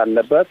ማግኘት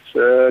አለበት።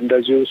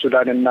 እንደዚሁ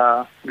ሱዳንና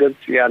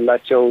ግብጽ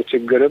ያላቸው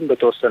ችግርም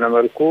በተወሰነ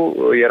መልኩ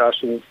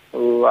የራሱ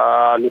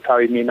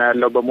አሉታዊ ሚና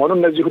ያለው በመሆኑ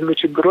እነዚህ ሁሉ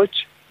ችግሮች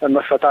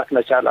መፈታት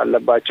መቻል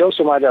አለባቸው።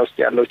 ሶማሊያ ውስጥ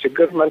ያለው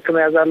ችግር መልክ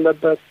መያዝ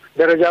አለበት።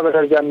 ደረጃ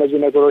በደረጃ እነዚህ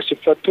ነገሮች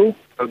ሲፈቱ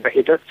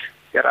በሂደት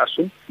የራሱ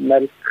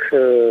መልክ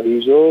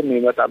ይዞ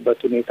የሚመጣበት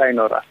ሁኔታ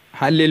ይኖራል።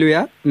 ሃሌሉያ።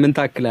 ምን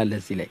ታክላለህ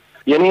እዚህ ላይ?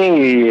 የኔ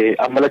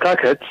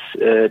አመለካከት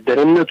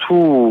ደህንነቱ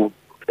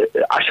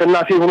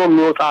አሸናፊ ሆኖ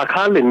የሚወጣ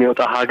አካል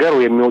የሚወጣ ሀገር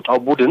ወይ የሚወጣው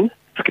ቡድን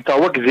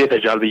እስኪታወቅ ጊዜ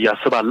ይፈጃል ብዬ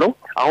አስባለሁ።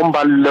 አሁን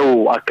ባለው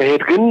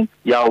አካሄድ ግን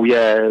ያው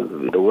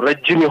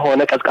የረጅም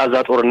የሆነ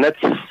ቀዝቃዛ ጦርነት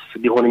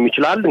ሊሆን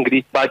ይችላል።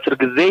 እንግዲህ በአጭር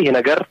ጊዜ ይሄ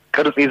ነገር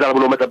ቅርጽ ይዛል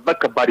ብሎ መጠበቅ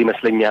ከባድ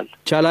ይመስለኛል።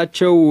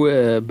 ቻላቸው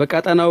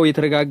በቀጣናው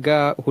የተረጋጋ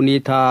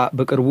ሁኔታ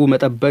በቅርቡ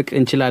መጠበቅ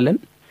እንችላለን?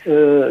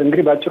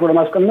 እንግዲህ ባጭሩ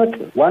ለማስቀመጥ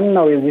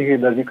ዋናው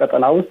በዚህ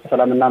ቀጠና ውስጥ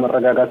ሰላምና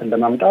መረጋጋትን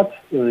ለማምጣት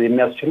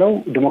የሚያስችለው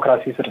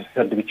ዲሞክራሲ ስር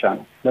ሲሰድ ብቻ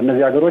ነው።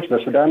 በእነዚህ ሀገሮች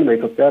በሱዳን፣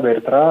 በኢትዮጵያ፣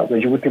 በኤርትራ፣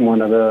 በጅቡቲም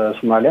ሆነ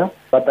በሶማሊያ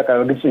በአጠቃላይ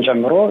ግብጽን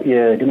ጨምሮ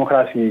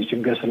የዲሞክራሲ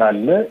ችግር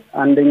ስላለ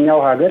አንደኛው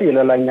ሀገር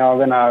የሌላኛው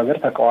ሀገር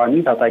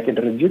ተቃዋሚ ታጣቂ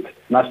ድርጅት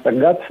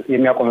ማስጠጋት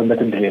የሚያቆምበት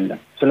እድል የለም።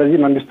 ስለዚህ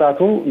መንግስታቱ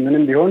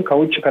ምንም ቢሆን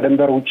ከውጭ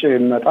ከድንበር ውጭ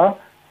የሚመጣ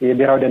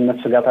የብሔራዊ ደህንነት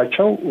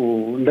ስጋታቸው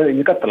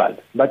ይቀጥላል።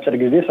 በአጭር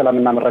ጊዜ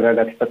ሰላምና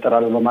መረጋጋት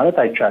ይፈጠራል በማለት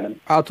አይቻልም።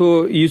 አቶ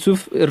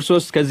ዩሱፍ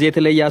እርሶስ ከዚህ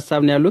የተለየ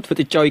ሀሳብ ነው ያሉት?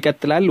 ፍጥጫው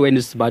ይቀጥላል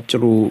ወይንስ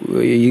ባጭሩ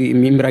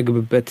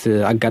የሚረግብበት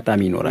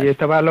አጋጣሚ ይኖራል?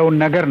 የተባለውን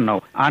ነገር ነው።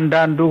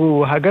 አንዳንዱ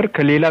ሀገር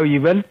ከሌላው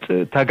ይበልጥ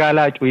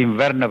ተጋላጭ ወይም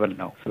ቨርነብል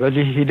ነው።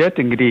 በዚህ ሂደት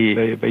እንግዲህ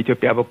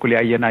በኢትዮጵያ በኩል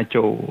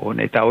ያየናቸው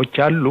ሁኔታዎች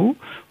አሉ።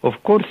 ኦፍ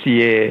ኮርስ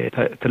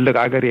የትልቅ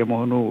ሀገር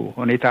የመሆኑ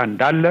ሁኔታ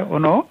እንዳለ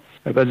ሆኖ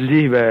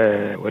በዚህ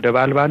ወደብ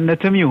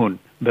አልባነትም ይሁን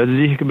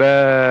በዚህ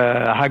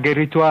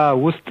በሀገሪቷ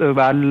ውስጥ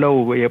ባለው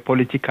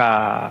የፖለቲካ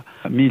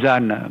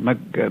ሚዛን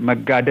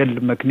መጋደል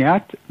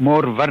ምክንያት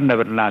ሞር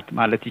ቨርነብል ናት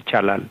ማለት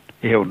ይቻላል።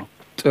 ይሄው ነው።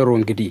 ጥሩ።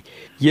 እንግዲህ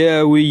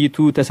የውይይቱ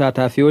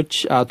ተሳታፊዎች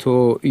አቶ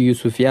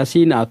ዩሱፍ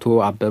ያሲን፣ አቶ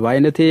አበባ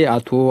አይነቴ፣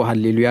 አቶ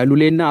ሃሌሉያ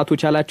ሉሌና አቶ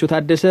ቻላቸው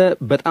ታደሰ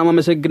በጣም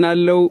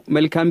አመሰግናለሁ።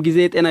 መልካም ጊዜ።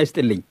 ጤና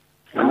ይስጥልኝ።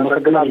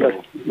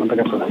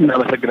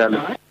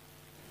 እናመሰግናለን።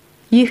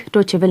 ይህ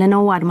ዶቼ ቬለ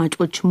ነው።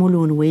 አድማጮች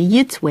ሙሉውን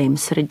ውይይት ወይም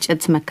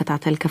ስርጭት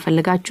መከታተል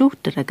ከፈለጋችሁ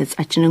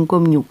ድረገጻችንን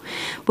ጎብኙ።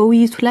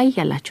 በውይይቱ ላይ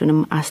ያላችሁንም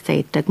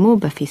አስተያየት ደግሞ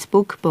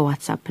በፌስቡክ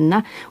በዋትስአፕና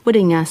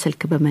ወደኛ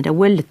ስልክ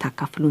በመደወል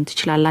ልታካፍሉን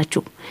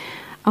ትችላላችሁ።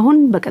 አሁን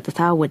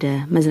በቀጥታ ወደ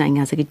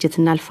መዝናኛ ዝግጅት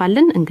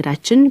እናልፋለን።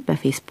 እንግዳችን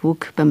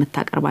በፌስቡክ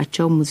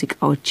በመታቀርባቸው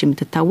ሙዚቃዎች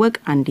የምትታወቅ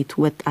አንዲት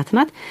ወጣት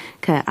ናት።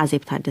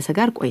 ከአዜብ ታደሰ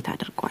ጋር ቆይታ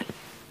አድርጓል።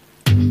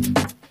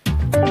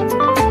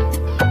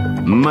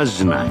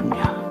 መዝናኛ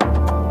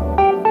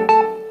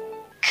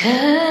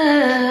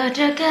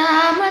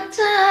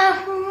ከደጋመታሁ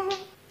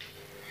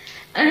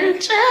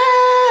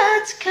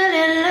እንጨት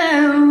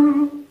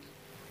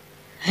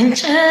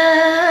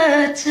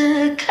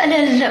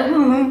ከሌለው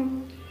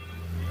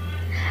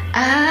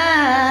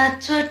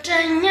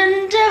አትወደኝ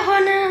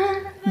እንደሆነ።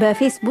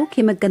 በፌስቡክ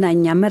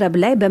የመገናኛ መረብ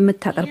ላይ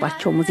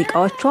በመታቀርባቸው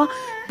ሙዚቃዎቿ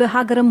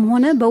በሀገርም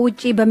ሆነ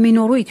በውጪ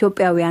በሚኖሩ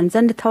ኢትዮጵያውያን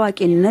ዘንድ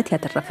ታዋቂነት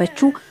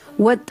ያተረፈችው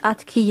ወጣት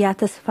ኪያ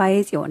ተስፋዬ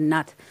ጽዮን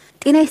ናት።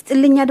 ጤና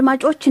ይስጥልኝ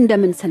አድማጮች፣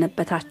 እንደምን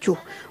ሰነበታችሁ?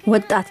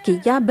 ወጣት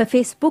ኪያ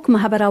በፌስቡክ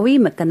ማህበራዊ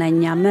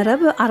መገናኛ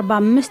መረብ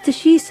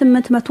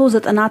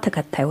 45890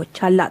 ተከታዮች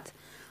አላት።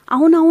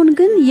 አሁን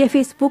ግን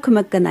የፌስቡክ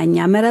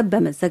መገናኛ መረብ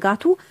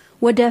በመዘጋቱ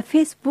ወደ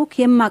ፌስቡክ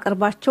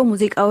የማቀርባቸው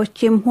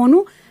ሙዚቃዎችም ሆኑ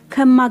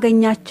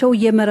ከማገኛቸው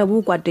የመረቡ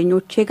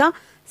ጓደኞቼ ጋር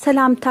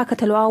ሰላምታ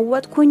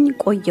ከተለዋወጥኩኝ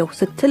ቆየው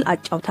ስትል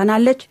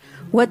አጫውታናለች።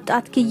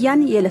 ወጣት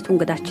ኪያን የዕለቱ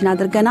እንግዳችን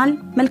አድርገናል።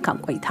 መልካም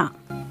ቆይታ።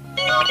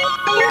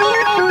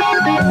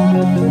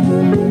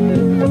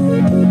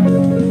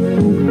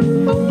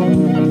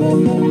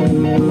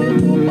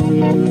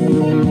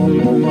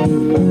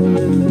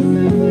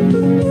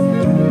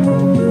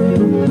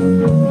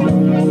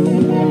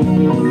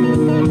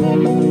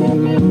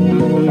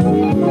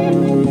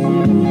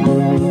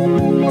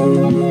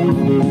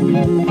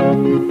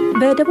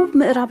 በደቡብ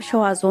ምዕራብ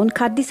ሸዋ ዞን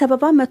ከአዲስ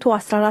አበባ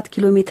 114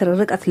 ኪሎ ሜትር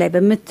ርቀት ላይ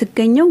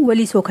በምትገኘው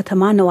ወሊሶ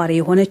ከተማ ነዋሪ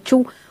የሆነችው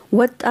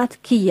ወጣት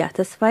ኪያ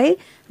ተስፋዬ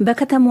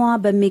በከተማዋ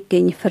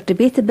በሚገኝ ፍርድ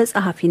ቤት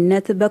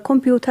በጸሐፊነት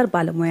በኮምፒውተር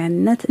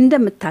ባለሙያነት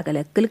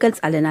እንደምታገለግል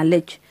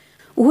ገልጻለናለች።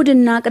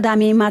 እሁድና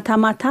ቅዳሜ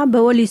ማታ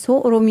በወሊሶ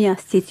ኦሮሚያ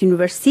ስቴት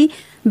ዩኒቨርሲቲ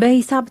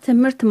በሂሳብ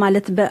ትምህርት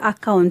ማለት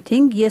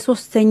በአካውንቲንግ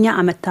የ3ኛ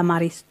ዓመት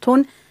ተማሪ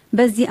ስትሆን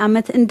በዚህ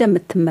ዓመት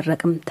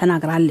እንደምትመረቅም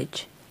ተናግራለች።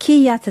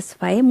 ኪያ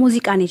ተስፋዬ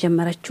ሙዚቃን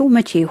የጀመረችው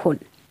መቼ ይሆን?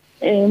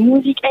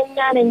 ሙዚቀኛ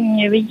ነኝ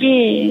ብዬ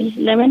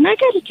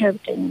ለመናገር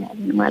ይከብደኛል።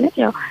 ማለት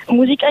ያው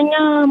ሙዚቀኛ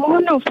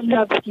መሆን ነው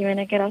ፍላጎቴ።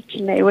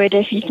 በነገራችን ላይ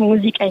ወደፊት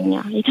ሙዚቀኛ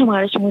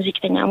የተማረች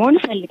ሙዚቀኛ መሆን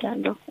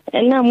እፈልጋለሁ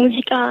እና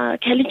ሙዚቃ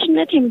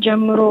ከልጅነቴም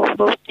ጀምሮ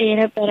በውስጤ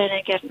የነበረ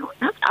ነገር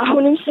ነውና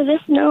አሁንም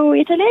ስዘፍነው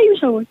የተለያዩ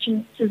ሰዎችን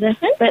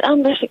ስዘፍን በጣም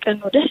በፍቅር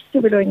ነው ደስ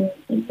ብሎኝ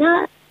እና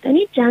እኔ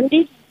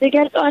እንዴት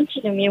ልገልጸው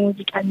አልችልም።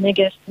 የሙዚቃ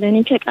ነገር ለኔ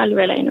ከቃል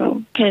በላይ ነው።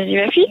 ከዚህ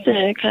በፊት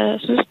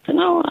ከ3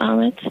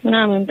 ዓመት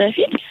ምናምን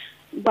በፊት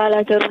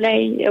ባላገሩ ላይ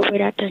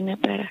እወዳደር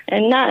ነበር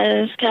እና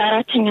እስከ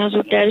 4ኛ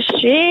ዙር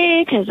ደርሼ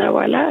ከዛ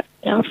በኋላ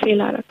ያው ፌል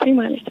አደረኩኝ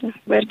ማለት ነው።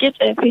 በእርግጥ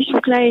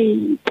ፌስቡክ ላይ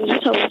ብዙ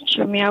ሰዎች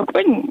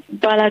የሚያውቁኝ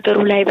ባላገሩ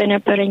ላይ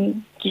በነበረኝ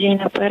ጊዜ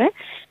ነበረ።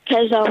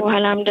 ከዛ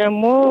በኋላም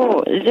ደግሞ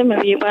ዝም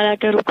ብዬ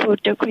ባላገሩ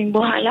ከወደኩኝ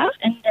በኋላ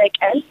እንደ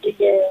ቀልድ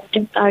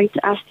የድምፃዊት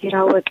አስቴር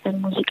አወቀን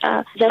ሙዚቃ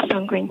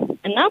ዘፈንኩኝ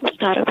እና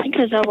ፖስት አደረኩኝ።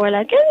 ከዛ በኋላ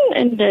ግን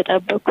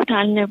እንደጠበቅኩት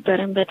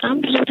አልነበረም። በጣም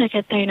ብዙ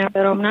ተከታይ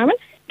ነበረው ምናምን።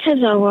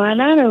 ከዛ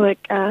በኋላ ነው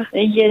በቃ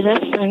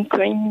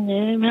እየዘፈንኩኝ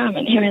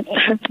ምናምን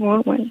የመጣሁት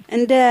ማለት።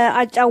 እንደ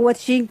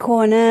አጫወትሽኝ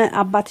ከሆነ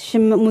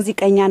አባትሽም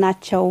ሙዚቀኛ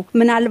ናቸው።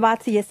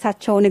 ምናልባት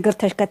የእሳቸውን እግር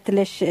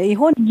ተከትለሽ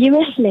ይሆን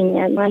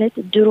ይመስለኛል። ማለት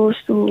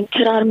ድሮሱ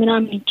ክራር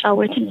ምናምን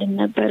ይጫወትልን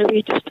ነበር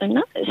ቤት ውስጥና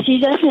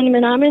ሲዘፍን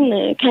ምናምን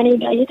ከኔ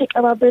ጋር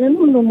እየተቀባበልን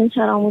ሁሉ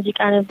የምንሰራው ሙዚቃ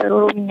ነበር።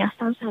 ኦሮምኛ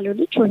አስታውሳለሁ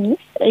ልጅ ሆኜ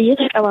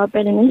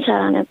እየተቀባበልን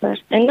እንሰራ ነበር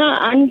እና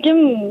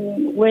አንድም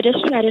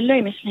ወደሱ ያደለው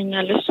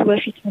ይመስለኛል። እሱ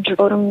በፊት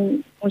ኦሮም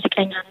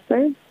ሙዚቀኛ ነበር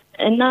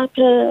እና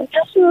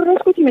ከሱ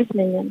ወረስኩት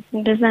ይመስለኛል።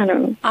 እንደዛ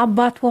ነው።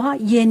 አባቷ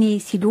የኔ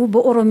ሲሉ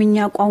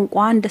በኦሮምኛ ቋንቋ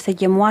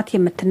እንደሰየሟት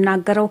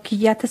የምትናገረው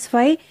ኪያ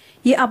ተስፋዬ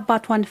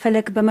የአባቷን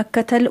ፈለግ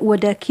በመከተል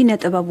ወደ ኪነ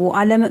ጥበቡ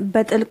ዓለም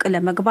በጥልቅ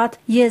ለመግባት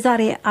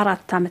የዛሬ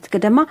 4 ዓመት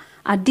ገደማ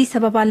አዲስ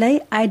አበባ ላይ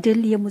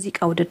አይድል የሙዚቃ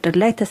ውድድር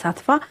ላይ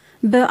ተሳትፋ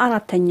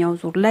በ4ኛው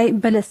ዙር ላይ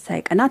በለሳይ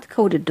ቀናት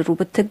ከውድድሩ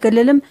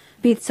ብትገለልም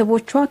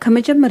ቤተሰቦቿ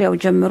ከመጀመሪያው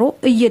ጀምሮ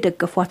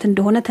እየደገፏት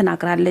እንደሆነ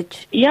ተናግራለች።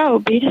 ያው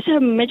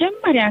ቤተሰብ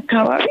መጀመሪያ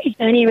አካባቢ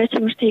እኔ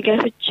በትምህርት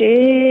ገፍቼ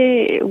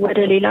ወደ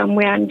ሌላ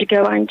ሙያ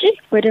እንድገባ እንጂ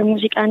ወደ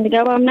ሙዚቃ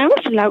እንድገባ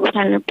ምናምን ፍላጎት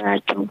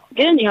አልነበራቸውም።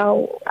 ግን ያው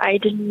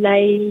አይድል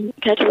ላይ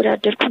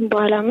ከተወዳደርኩኝ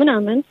በኋላ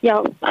ምናምን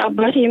ያው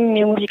አባቴም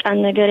የሙዚቃን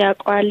ነገር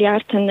ያውቀዋል፣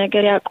 የአርትን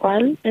ነገር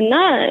ያውቀዋል እና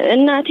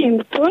እናቴም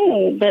ብትሆን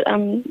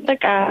በጣም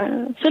በቃ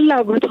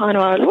ፍላጎቷ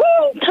ነው አሉ።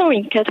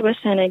 ተውኝ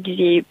ከተወሰነ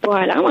ጊዜ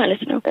በኋላ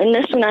ማለት ነው።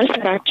 እነሱን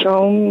አልፈራቸውም።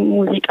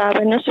 ሙዚቃ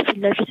በእነሱ ፊት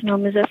ለፊት ነው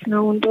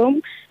የምዘፍነው። እንደውም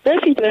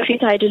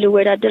በፊት አይድል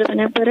ወዳደር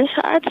በነበረ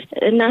ሰዓት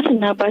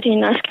እናትና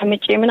አባቴን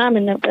አስቀምጬ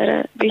ምናምን ነበረ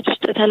ቤት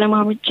ውስጥ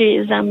ተለማምጬ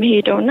እዛ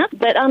መሄደውና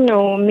በጣም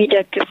ነው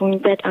የሚደግፉኝ።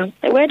 በጣም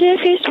ወደ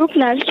ፌስቡክ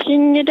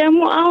ላልሽኝ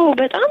ደግሞ አዎ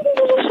በጣም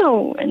ብዙ ሰው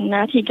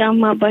እናቴ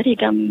ጋም አባቴ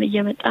ጋም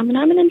እየመጣ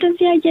ምናምን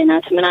እንደዚህ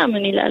ያየናት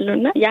ምናምን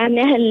ይላሉና ያን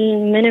ያህል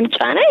ምንም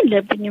ጫና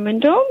የለብኝም።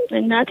 እንደውም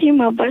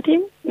እናቴም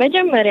አባቴም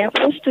መጀመሪያ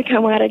ፖስት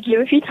ከማድረግ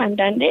በፊት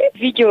አንዳንዴ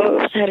ቪዲዮ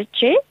ሰርቼ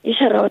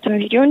የሰራሁትን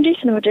ቪዲዮ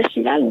እንዴት ነው ደስ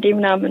ይላል እንዴ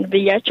ምናምን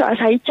ብያቸው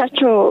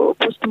አሳይቻቸው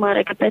ፖስት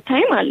ማድረግበት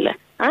ታይም አለ።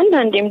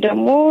 አንዳንዴም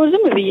ደግሞ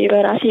ዝም ብዬ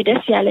በራሴ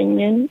ደስ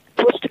ያለኝን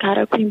ፖስት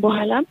ካረኩኝ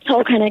በኋላ ሰው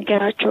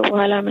ከነገራቸው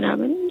በኋላ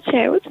ምናምን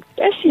ሲያዩት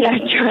ደስ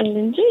ይላቸዋል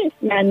እንጂ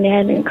ያን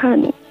ያህል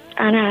እንኳን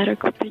ጫና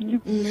አያረጉብኝም።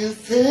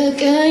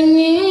 ነፍቀኝ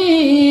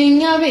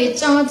አቤት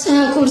ጨዋታ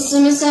ኩርስ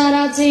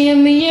መሰራት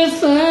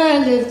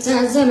የሚፈገግታ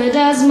ዘመድ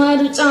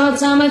አዝማዱ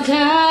ጨዋታ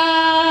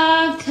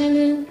መካከል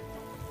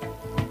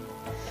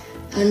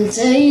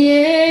አንተዬ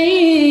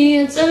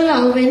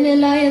የጥላው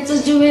በሌላ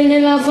የጥጁ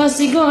በሌላ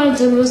ፋሲካል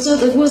ተብሶ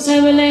ጥግቦ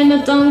ሳይበላ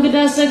የመጣው እንግዳ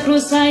ሰክሮ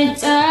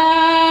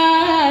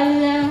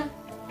ሳይጣላ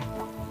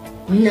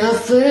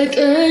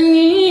ናፍቀኝ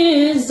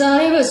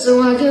ዛሬ በሰው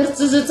ሀገር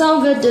ትዝታው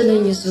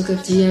ገደለኝ እሱ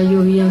ከብት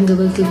ያየው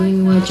ያንገበግበኝ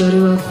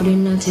ዋጃሪው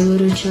አኩሌና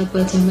ተወረች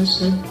አባቴ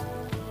መሰል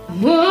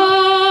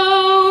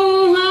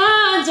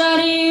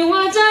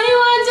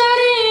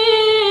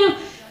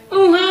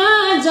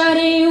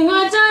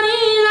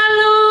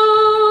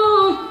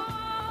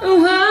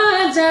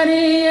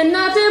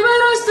እናቴ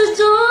በሎስት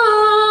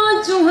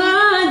ጆች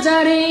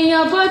ዋጃሪ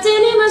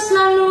አባቴን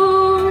ይመስላሉ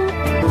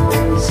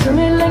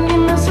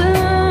ስሜለኝም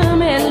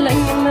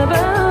ስሜለኝም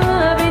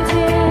በቤቴ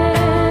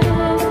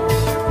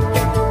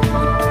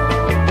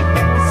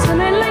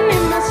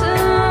ስሜለኝም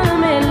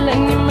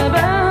ስሜለኝም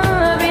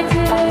በቤቴ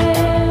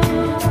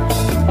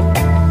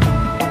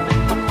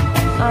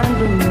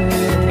አንዱም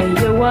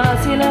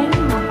የዋሲ ላይ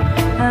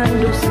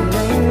አንዱ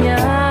ስለኛ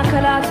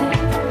ከላቴ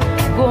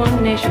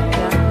ጎኔ ሽካ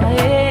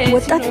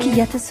ወጣት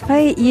ኪያ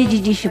ተስፋዬ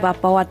የጂጂ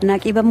ሽባባው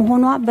አድናቂ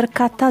በመሆኗ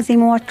በርካታ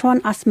ዜማዎቿን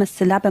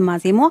አስመስላ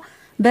በማዜሟ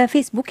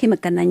በፌስቡክ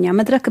የመገናኛ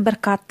መድረክ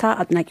በርካታ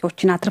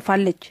አድናቂዎችን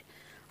አትርፋለች።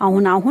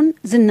 አሁን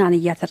ዝናን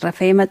እያተረፈ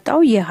የመጣው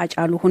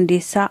የሃጫሉ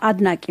ሁንዴሳ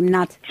አድናቂም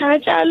ናት።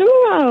 ሃጫሉ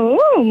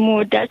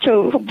ሞዳቸው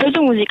ብዙ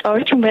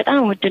ሙዚቃዎችን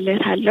በጣም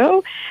ወድለታለሁ።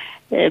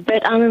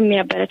 በጣም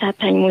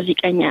የሚያበረታታኝ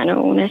ሙዚቀኛ ነው።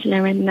 እውነት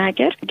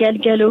ለመናገር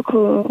ገልገሎኮ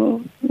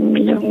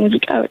የሚለው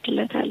ሙዚቃ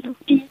ወድለታለሁ።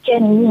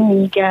 ዲጀኒ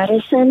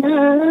ጋርሰና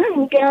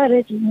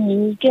ጋርዲ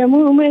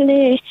ገሙመሌ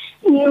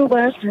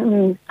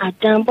nubasan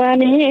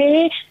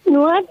adambane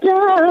nu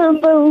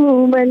adambu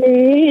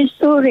male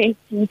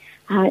soreti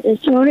hada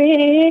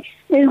sore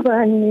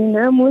ilbani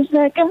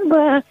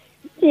namusakaba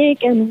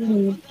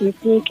tikani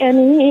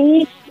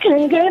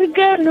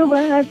kangargar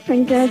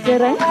nubasan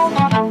gajara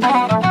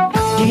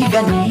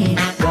digani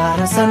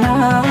garasana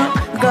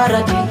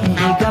garadi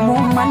gamu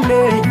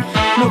male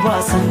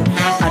nubasan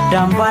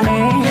adambane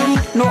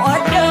nu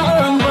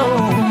adambu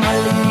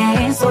male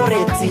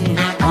soreti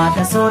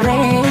hada sore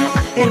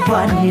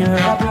ilbani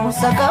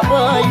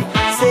namusakaba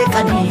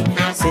sekani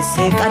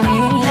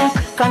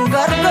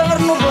kangargar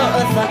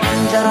nubasan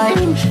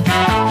jarain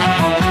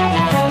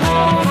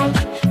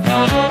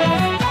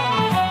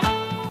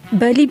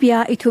በሊቢያ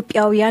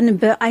ኢትዮጵያውያን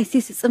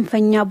በአይሲስ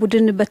ጽንፈኛ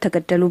ቡድን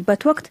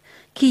በተገደሉበት ወቅት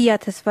ኪያ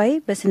ተስፋዬ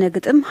በስነ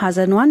ግጥም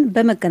ሐዘኗን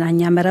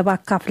በመገናኛ መረብ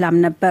አካፍላም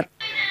ነበር።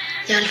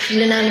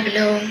 ያልፍልናል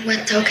ብለው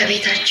ወጥተው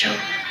ከቤታቸው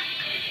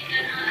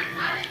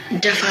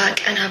ደፋ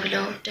ቀና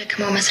ብለው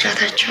ደክመው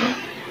መስራታቸው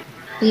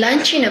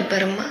ላንቺ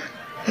ነበርማ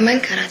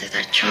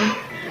መንከራተታቸው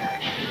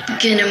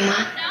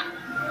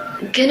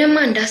ግንማ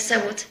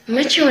እንዳሰቡት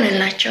መቼ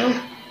ሆነላቸው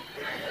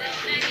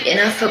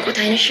የናፈቁት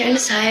አይንሽን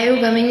ሳያዩ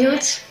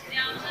በመኞት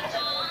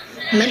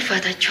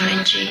መልፋታቸው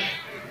እንጂ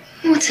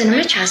ሞትን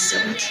መች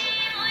አሰቡት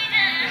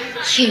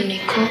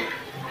ይሄኔኮ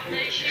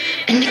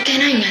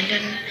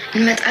እንገናኛለን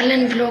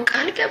እንመጣለን ብሎ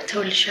ቃል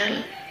ገብተውልሻል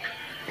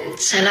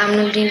ሰላም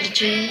ነው ልጄ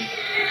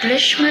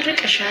ብለሽ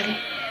መርቀሻል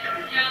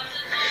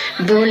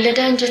በወለዳ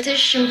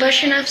አንጀትሽ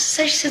እንባሽን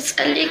አፍሰሽ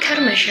ስትጸልይ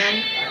ከርመሻል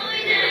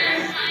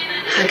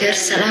ሀገር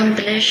ሰላም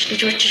ብለሽ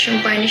ልጆችሽን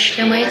ባይንሽ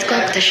ለማየት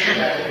ጓጉተሻል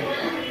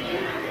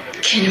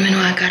ግን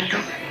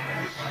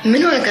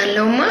ምን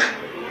ዋጋለውማ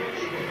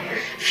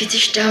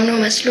ፊትሽ ዳምኖ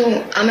መስሎ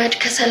አመድ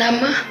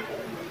ከሰላማ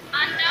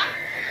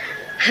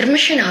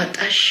ህርምሽን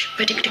አወጣሽ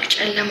በድቅድቅ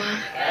ጨለማ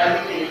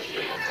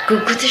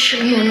ጉጉትሽ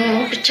ሆኖ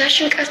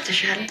ብቻሽን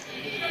ቀርተሻል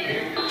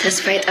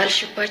ተስፋ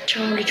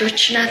የጣልሽባቸው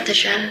ልጆችሽን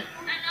አጥተሻል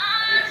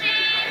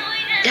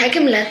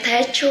ዳግም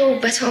ላታያቸው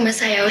በሰው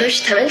መሳይ አውሬዎች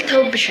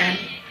ተበልተውብሻል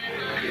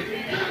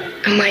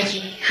እማዬ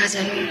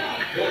ሐዘኑ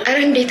አረ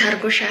እንዴት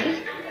አርጎሻል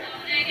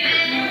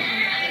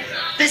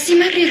በዚህ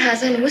መሪር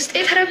ሐዘን ውስጥ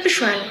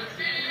ተረብሿል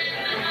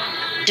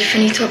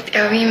ድፍን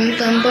ኢትዮጵያዊም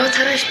በእንባው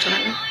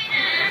ተራጭቷል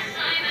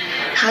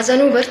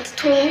ሐዘኑ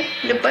በርትቶ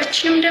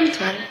ልባችንም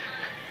ደምቷል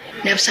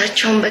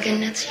ነፍሳቸውን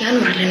በገነት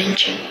ያኖርልን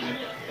እንጂ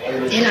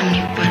ሌላ ምን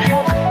ይባላል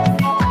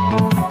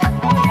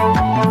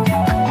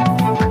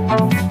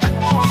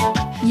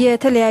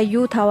የተለያዩ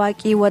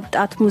ታዋቂ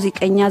ወጣት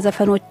ሙዚቀኛ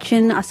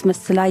ዘፈኖችን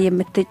አስመስላ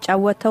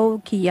የምትጫወተው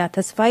ኪያ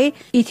ተስፋዬ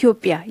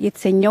ኢትዮጵያ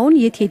የተሰኘውን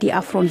የቴዲ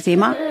አፍሮን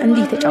ዜማ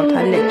እንዲህ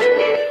ተጫውታለች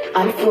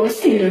አልፎ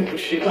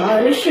ሲልሽ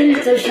ባልሽን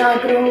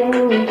ተሻግሮ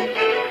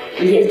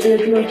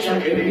የጀግኖች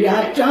አገር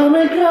ያዳም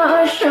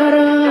አሻራ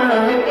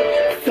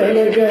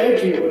ፈለገው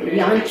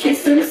ያንቺ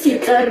ስም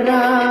ሲጠራ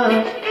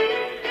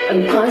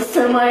እንኳን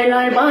ሰማይ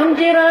ላይ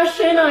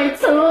ባንዲራሽን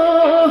አይቶ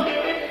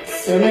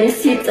ሰማይ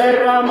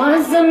ሲጠራ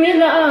ማዘም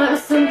ይላል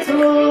ሰምቶ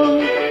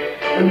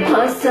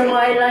እንኳን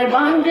ሰማይ ላይ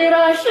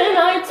ባንዲራሽን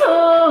አይቶ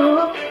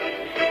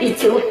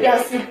ኢትዮጵያ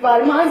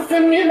ሲባል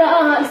ማዘም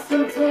ይላል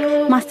ሰምቶ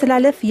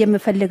ማስተላለፍ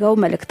የምፈልገው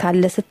መልእክት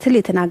አለ ስትል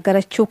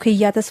የተናገረችው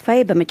ኪያ ተስፋዬ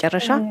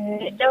በመጨረሻ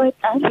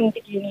ለወጣቱ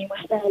እንግዲህ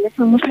ማስተላለፍ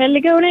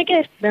የምፈልገው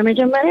ነገር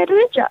በመጀመሪያ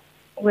ደረጃ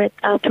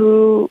ወጣቱ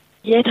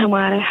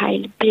የተማረ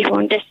ኃይል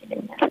ቢሆን ደስ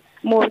ይለኛል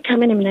ሞር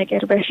ከምንም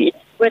ነገር በፊት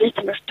ወደ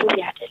ትምህርቱ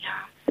ያደላ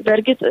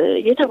በርግጥ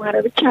የተማረ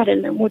ብቻ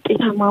አይደለም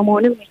ውጤታማ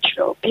መሆንም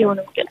ይችላል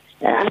ቢሆንም ግን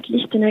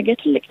አትሊስት ነገ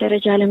ትልቅ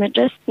ደረጃ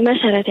ለመድረስ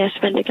መሰረት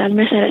ያስፈልጋል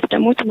መሰረት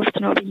ደግሞ ትምህርት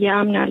ነው ብዬ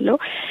አምናለሁ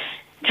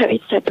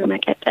ከቤተሰብ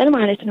በመቀጠል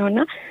ማለት ነውና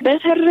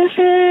በተረፈ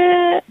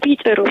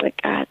ቢጥሩ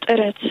በቃ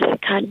ጥረት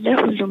ካለ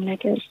ሁሉም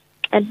ነገር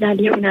ቀላል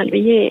ይሆናል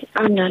ብዬ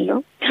አምናለሁ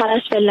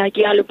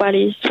ካላስፈላጊ አልባሌ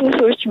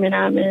ሱሶች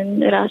ምናምን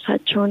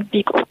ራሳቸውን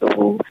ቢቆጥቡ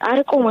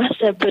አርቆ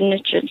ማሰብ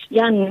ብንችል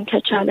ያንን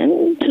ከቻለን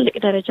ትልቅ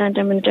ደረጃ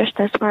እንደምንደርስ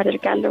ተስፋ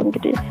አደርጋለሁ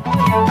እንግዲህ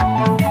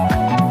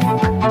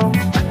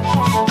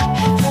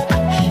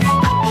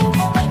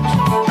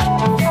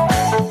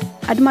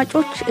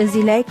አድማጮች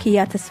እዚህ ላይ ኪያ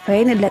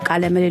ተስፋዬን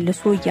ለቃለ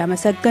ምልልሱ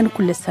ያመሰገንኩ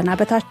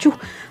ልሰናበታችሁ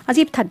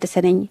አዜብ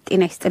ታደሰ ነኝ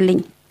ጤና ይስጥልኝ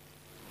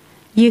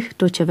ይህ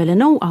ዶቼ ቬለ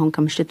ነው አሁን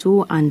ከምሽቱ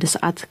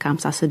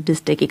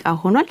 1:56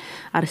 ሆኗል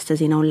አርስተ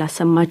ዜናውን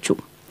ላሰማችሁ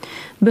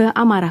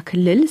በአማራ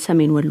ክልል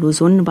ሰሜን ወሎ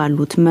ዞን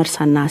ባሉት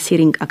መርሳና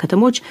ሲሪንቃ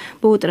ከተሞች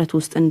በውጥረት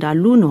ውስጥ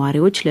እንዳሉ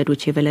ነዋሪዎች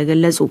ለዶቼ ቬለ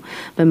ገለጹ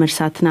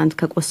በመርሳ ትናንት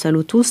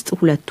ከቆሰሉት ውስጥ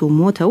ሁለቱ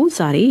ሞተው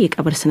ዛሬ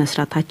የቀብር ስነ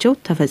ስርዓታቸው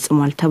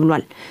ተፈጽሟል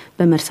ተብሏል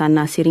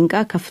በመርሳና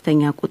ሲሪንቃ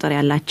ከፍተኛ ቁጥር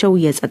ያላቸው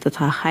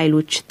የጸጥታ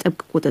ኃይሎች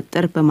ጥብቅ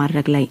ቁጥጥር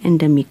በማድረግ ላይ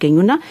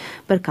እንደሚገኙና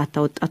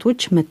በርካታ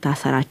ወጣቶች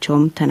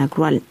መታሰራቸውም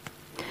ተነግሯል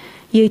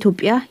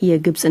የኢትዮጵያ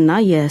የግብጽና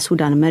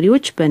የሱዳን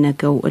መሪዎች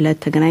በነገው ዕለት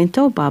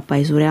ተገናኝተው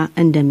በአባይ ዙሪያ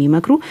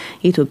እንደሚመክሩ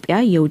የኢትዮጵያ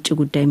የውጭ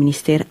ጉዳይ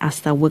ሚኒስቴር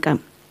አስታወቀ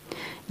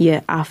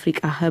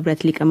የአፍሪካ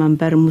ህብረት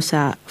ሊቀመንበር ሙሳ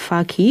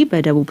ፋኪ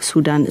በደቡብ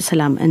ሱዳን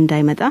ሰላም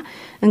እንዳይመጣ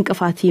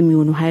እንቅፋት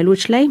የሚሆኑ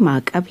ኃይሎች ላይ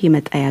ማዕቀብ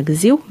የመጣያ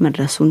ጊዜው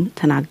መድረሱን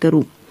ተናገሩ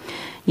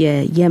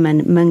የየመን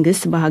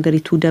መንግስት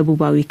በሀገሪቱ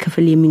ደቡባዊ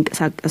ክፍል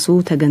የሚንቀሳቀሱ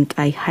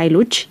ተገንጣይ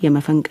ኃይሎች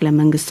የመፈንቅለ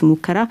መንግስት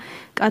ሙከራ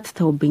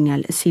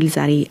ቃጥተውብኛል ሲል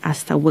ዛሬ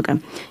አስታወቀ።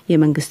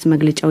 የመንግስት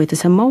መግለጫው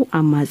የተሰማው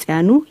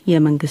አማጽያኑ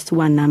የመንግስት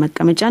ዋና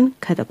መቀመጫን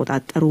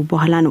ከተቆጣጠሩ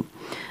በኋላ ነው።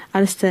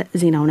 አርስተ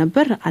ዜናው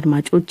ነበር።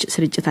 አድማጮች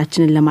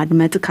ስርጭታችንን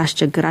ለማድመጥ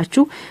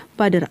ካስቸገራችሁ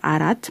ባድር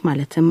 4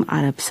 ማለትም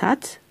አረብ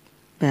ሳት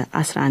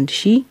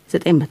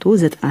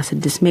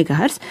በ11996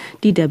 ሜጋሄርዝ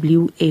DW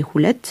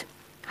A2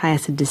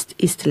 26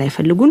 ኢስት ላይ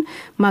ፈልጉን።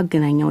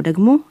 ማገናኛው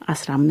ደግሞ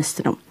 15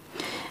 ነው።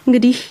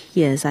 እንግዲህ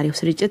የዛሬው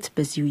ስርጭት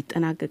በዚሁ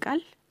ይጠናቀቃል።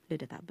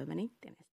 ልደት አበበ ነኝ።